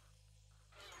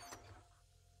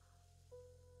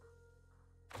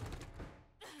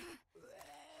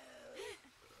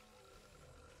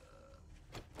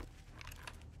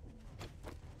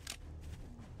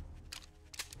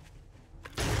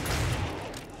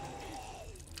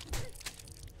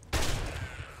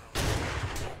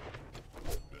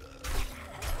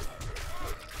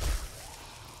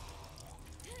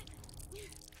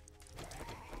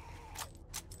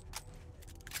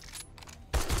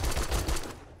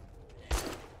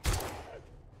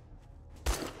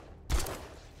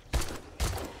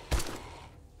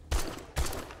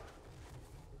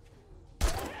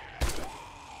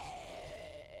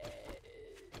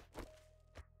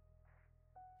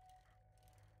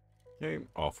 Okay,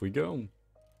 off we go.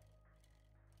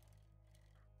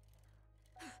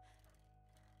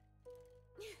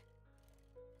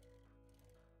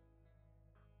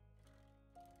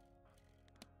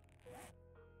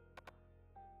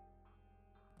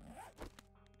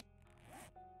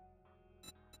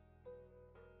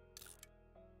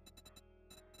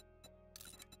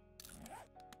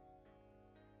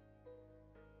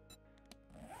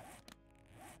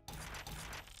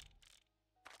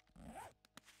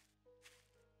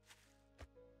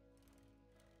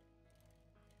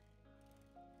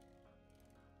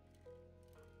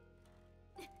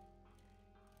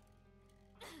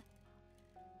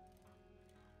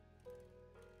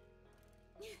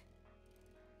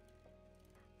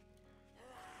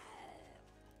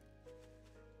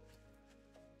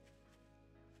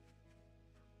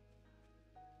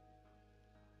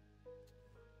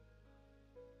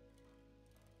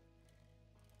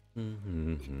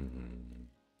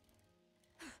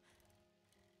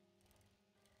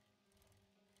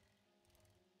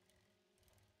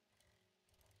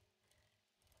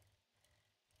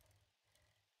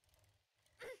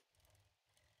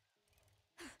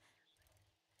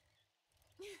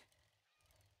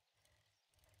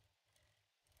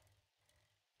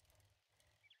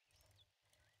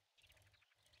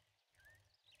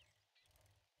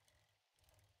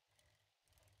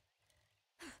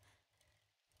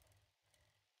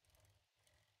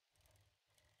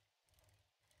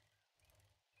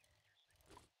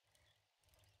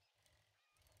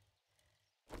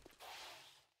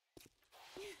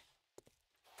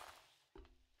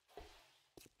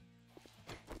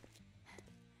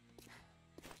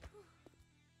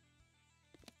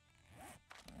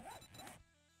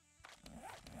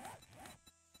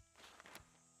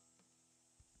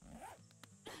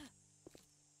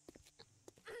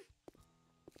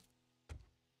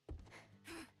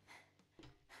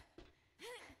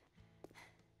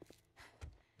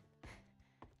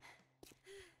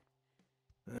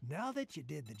 Now that you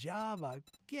did the job, I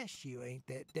guess you ain't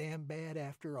that damn bad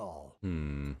after all.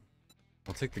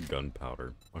 I'll take the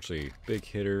gunpowder. Actually, big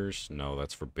hitters. No,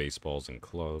 that's for baseballs and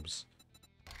clubs.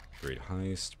 Great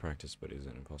heist. Practice, but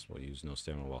isn't impossible to use. No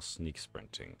stamina while sneak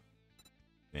sprinting.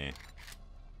 Eh.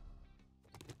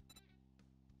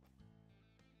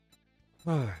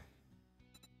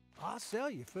 I'll sell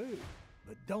you food,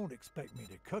 but don't expect me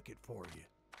to cook it for you.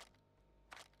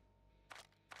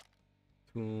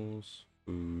 Tools,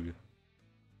 food,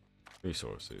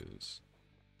 resources.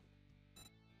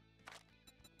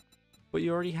 But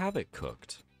you already have it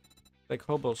cooked. Like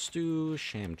hobo stew,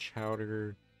 sham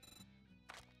chowder.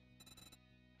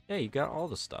 Yeah, you got all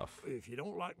the stuff. If you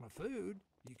don't like my food,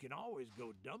 you can always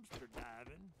go dumpster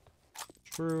diving.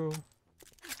 True.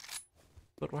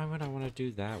 But why would I want to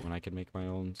do that when I can make my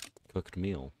own cooked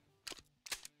meal?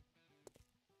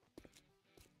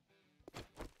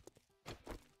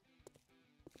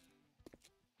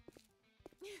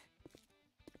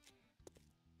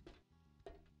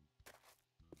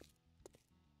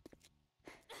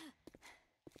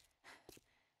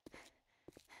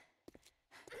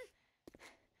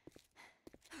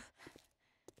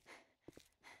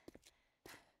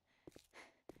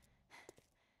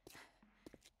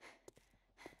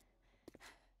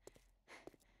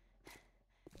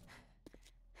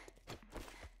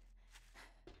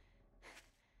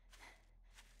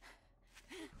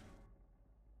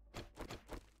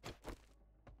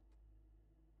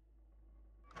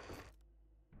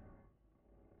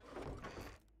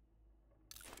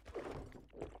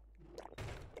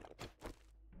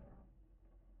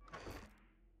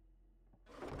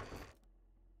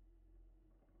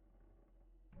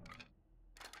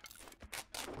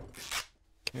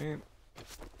 Okay.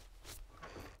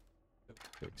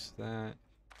 Fix that.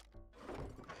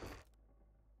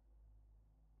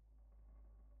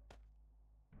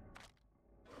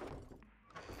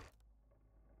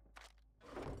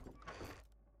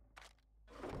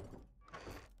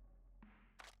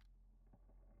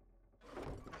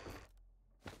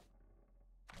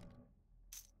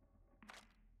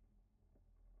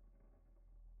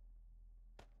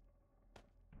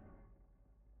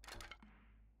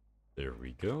 There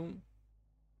we go.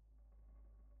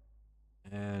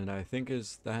 And I think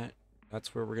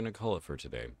that's where we're gonna call it for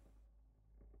today.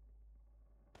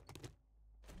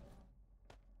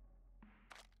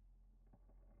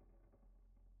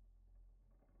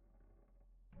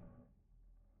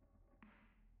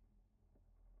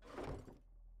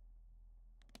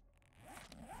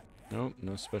 Nope,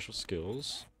 no special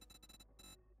skills.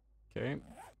 Okay.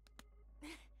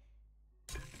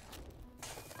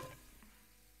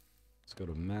 Let's go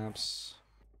to maps.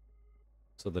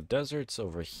 So the desert's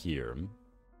over here.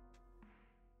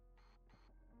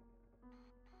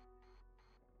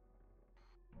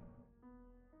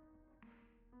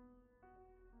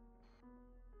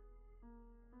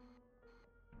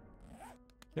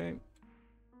 Okay.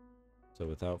 So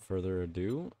without further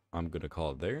ado, I'm going to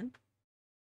call it there.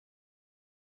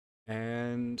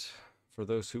 And for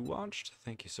those who watched,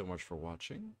 thank you so much for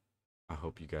watching. I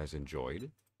hope you guys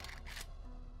enjoyed.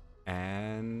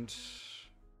 And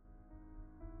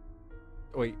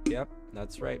wait, yep,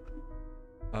 that's right.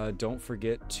 Don't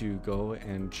forget to go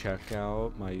and check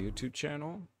out my YouTube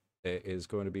channel. It is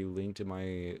going to be linked in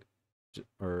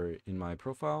my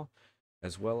profile,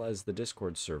 as well as the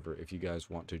Discord server if you guys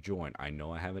want to join. I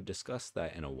know I haven't discussed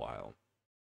that in a while.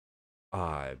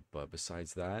 But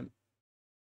besides that,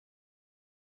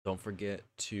 don't forget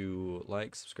to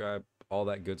like, subscribe, all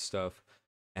that good stuff.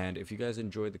 And if you guys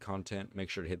enjoyed the content, make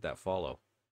sure to hit that follow.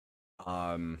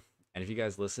 And if you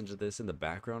guys listen to this in the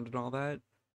background and all that,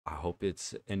 I hope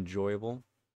it's enjoyable.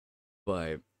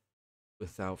 But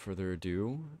without further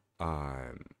ado,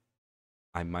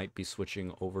 I might be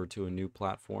switching over to a new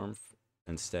platform.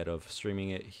 Instead of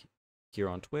streaming it here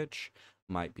on Twitch,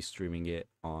 might be streaming it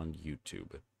on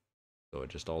YouTube. So it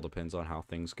just all depends on how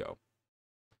things go.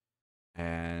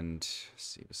 And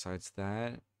see, besides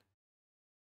that, I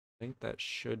think that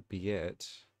should be it.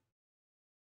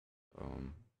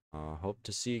 Hope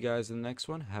to see you guys in the next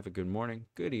one. Have a good morning,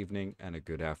 good evening, and a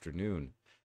good afternoon.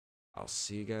 I'll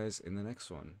see you guys in the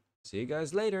next one. See you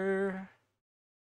guys later.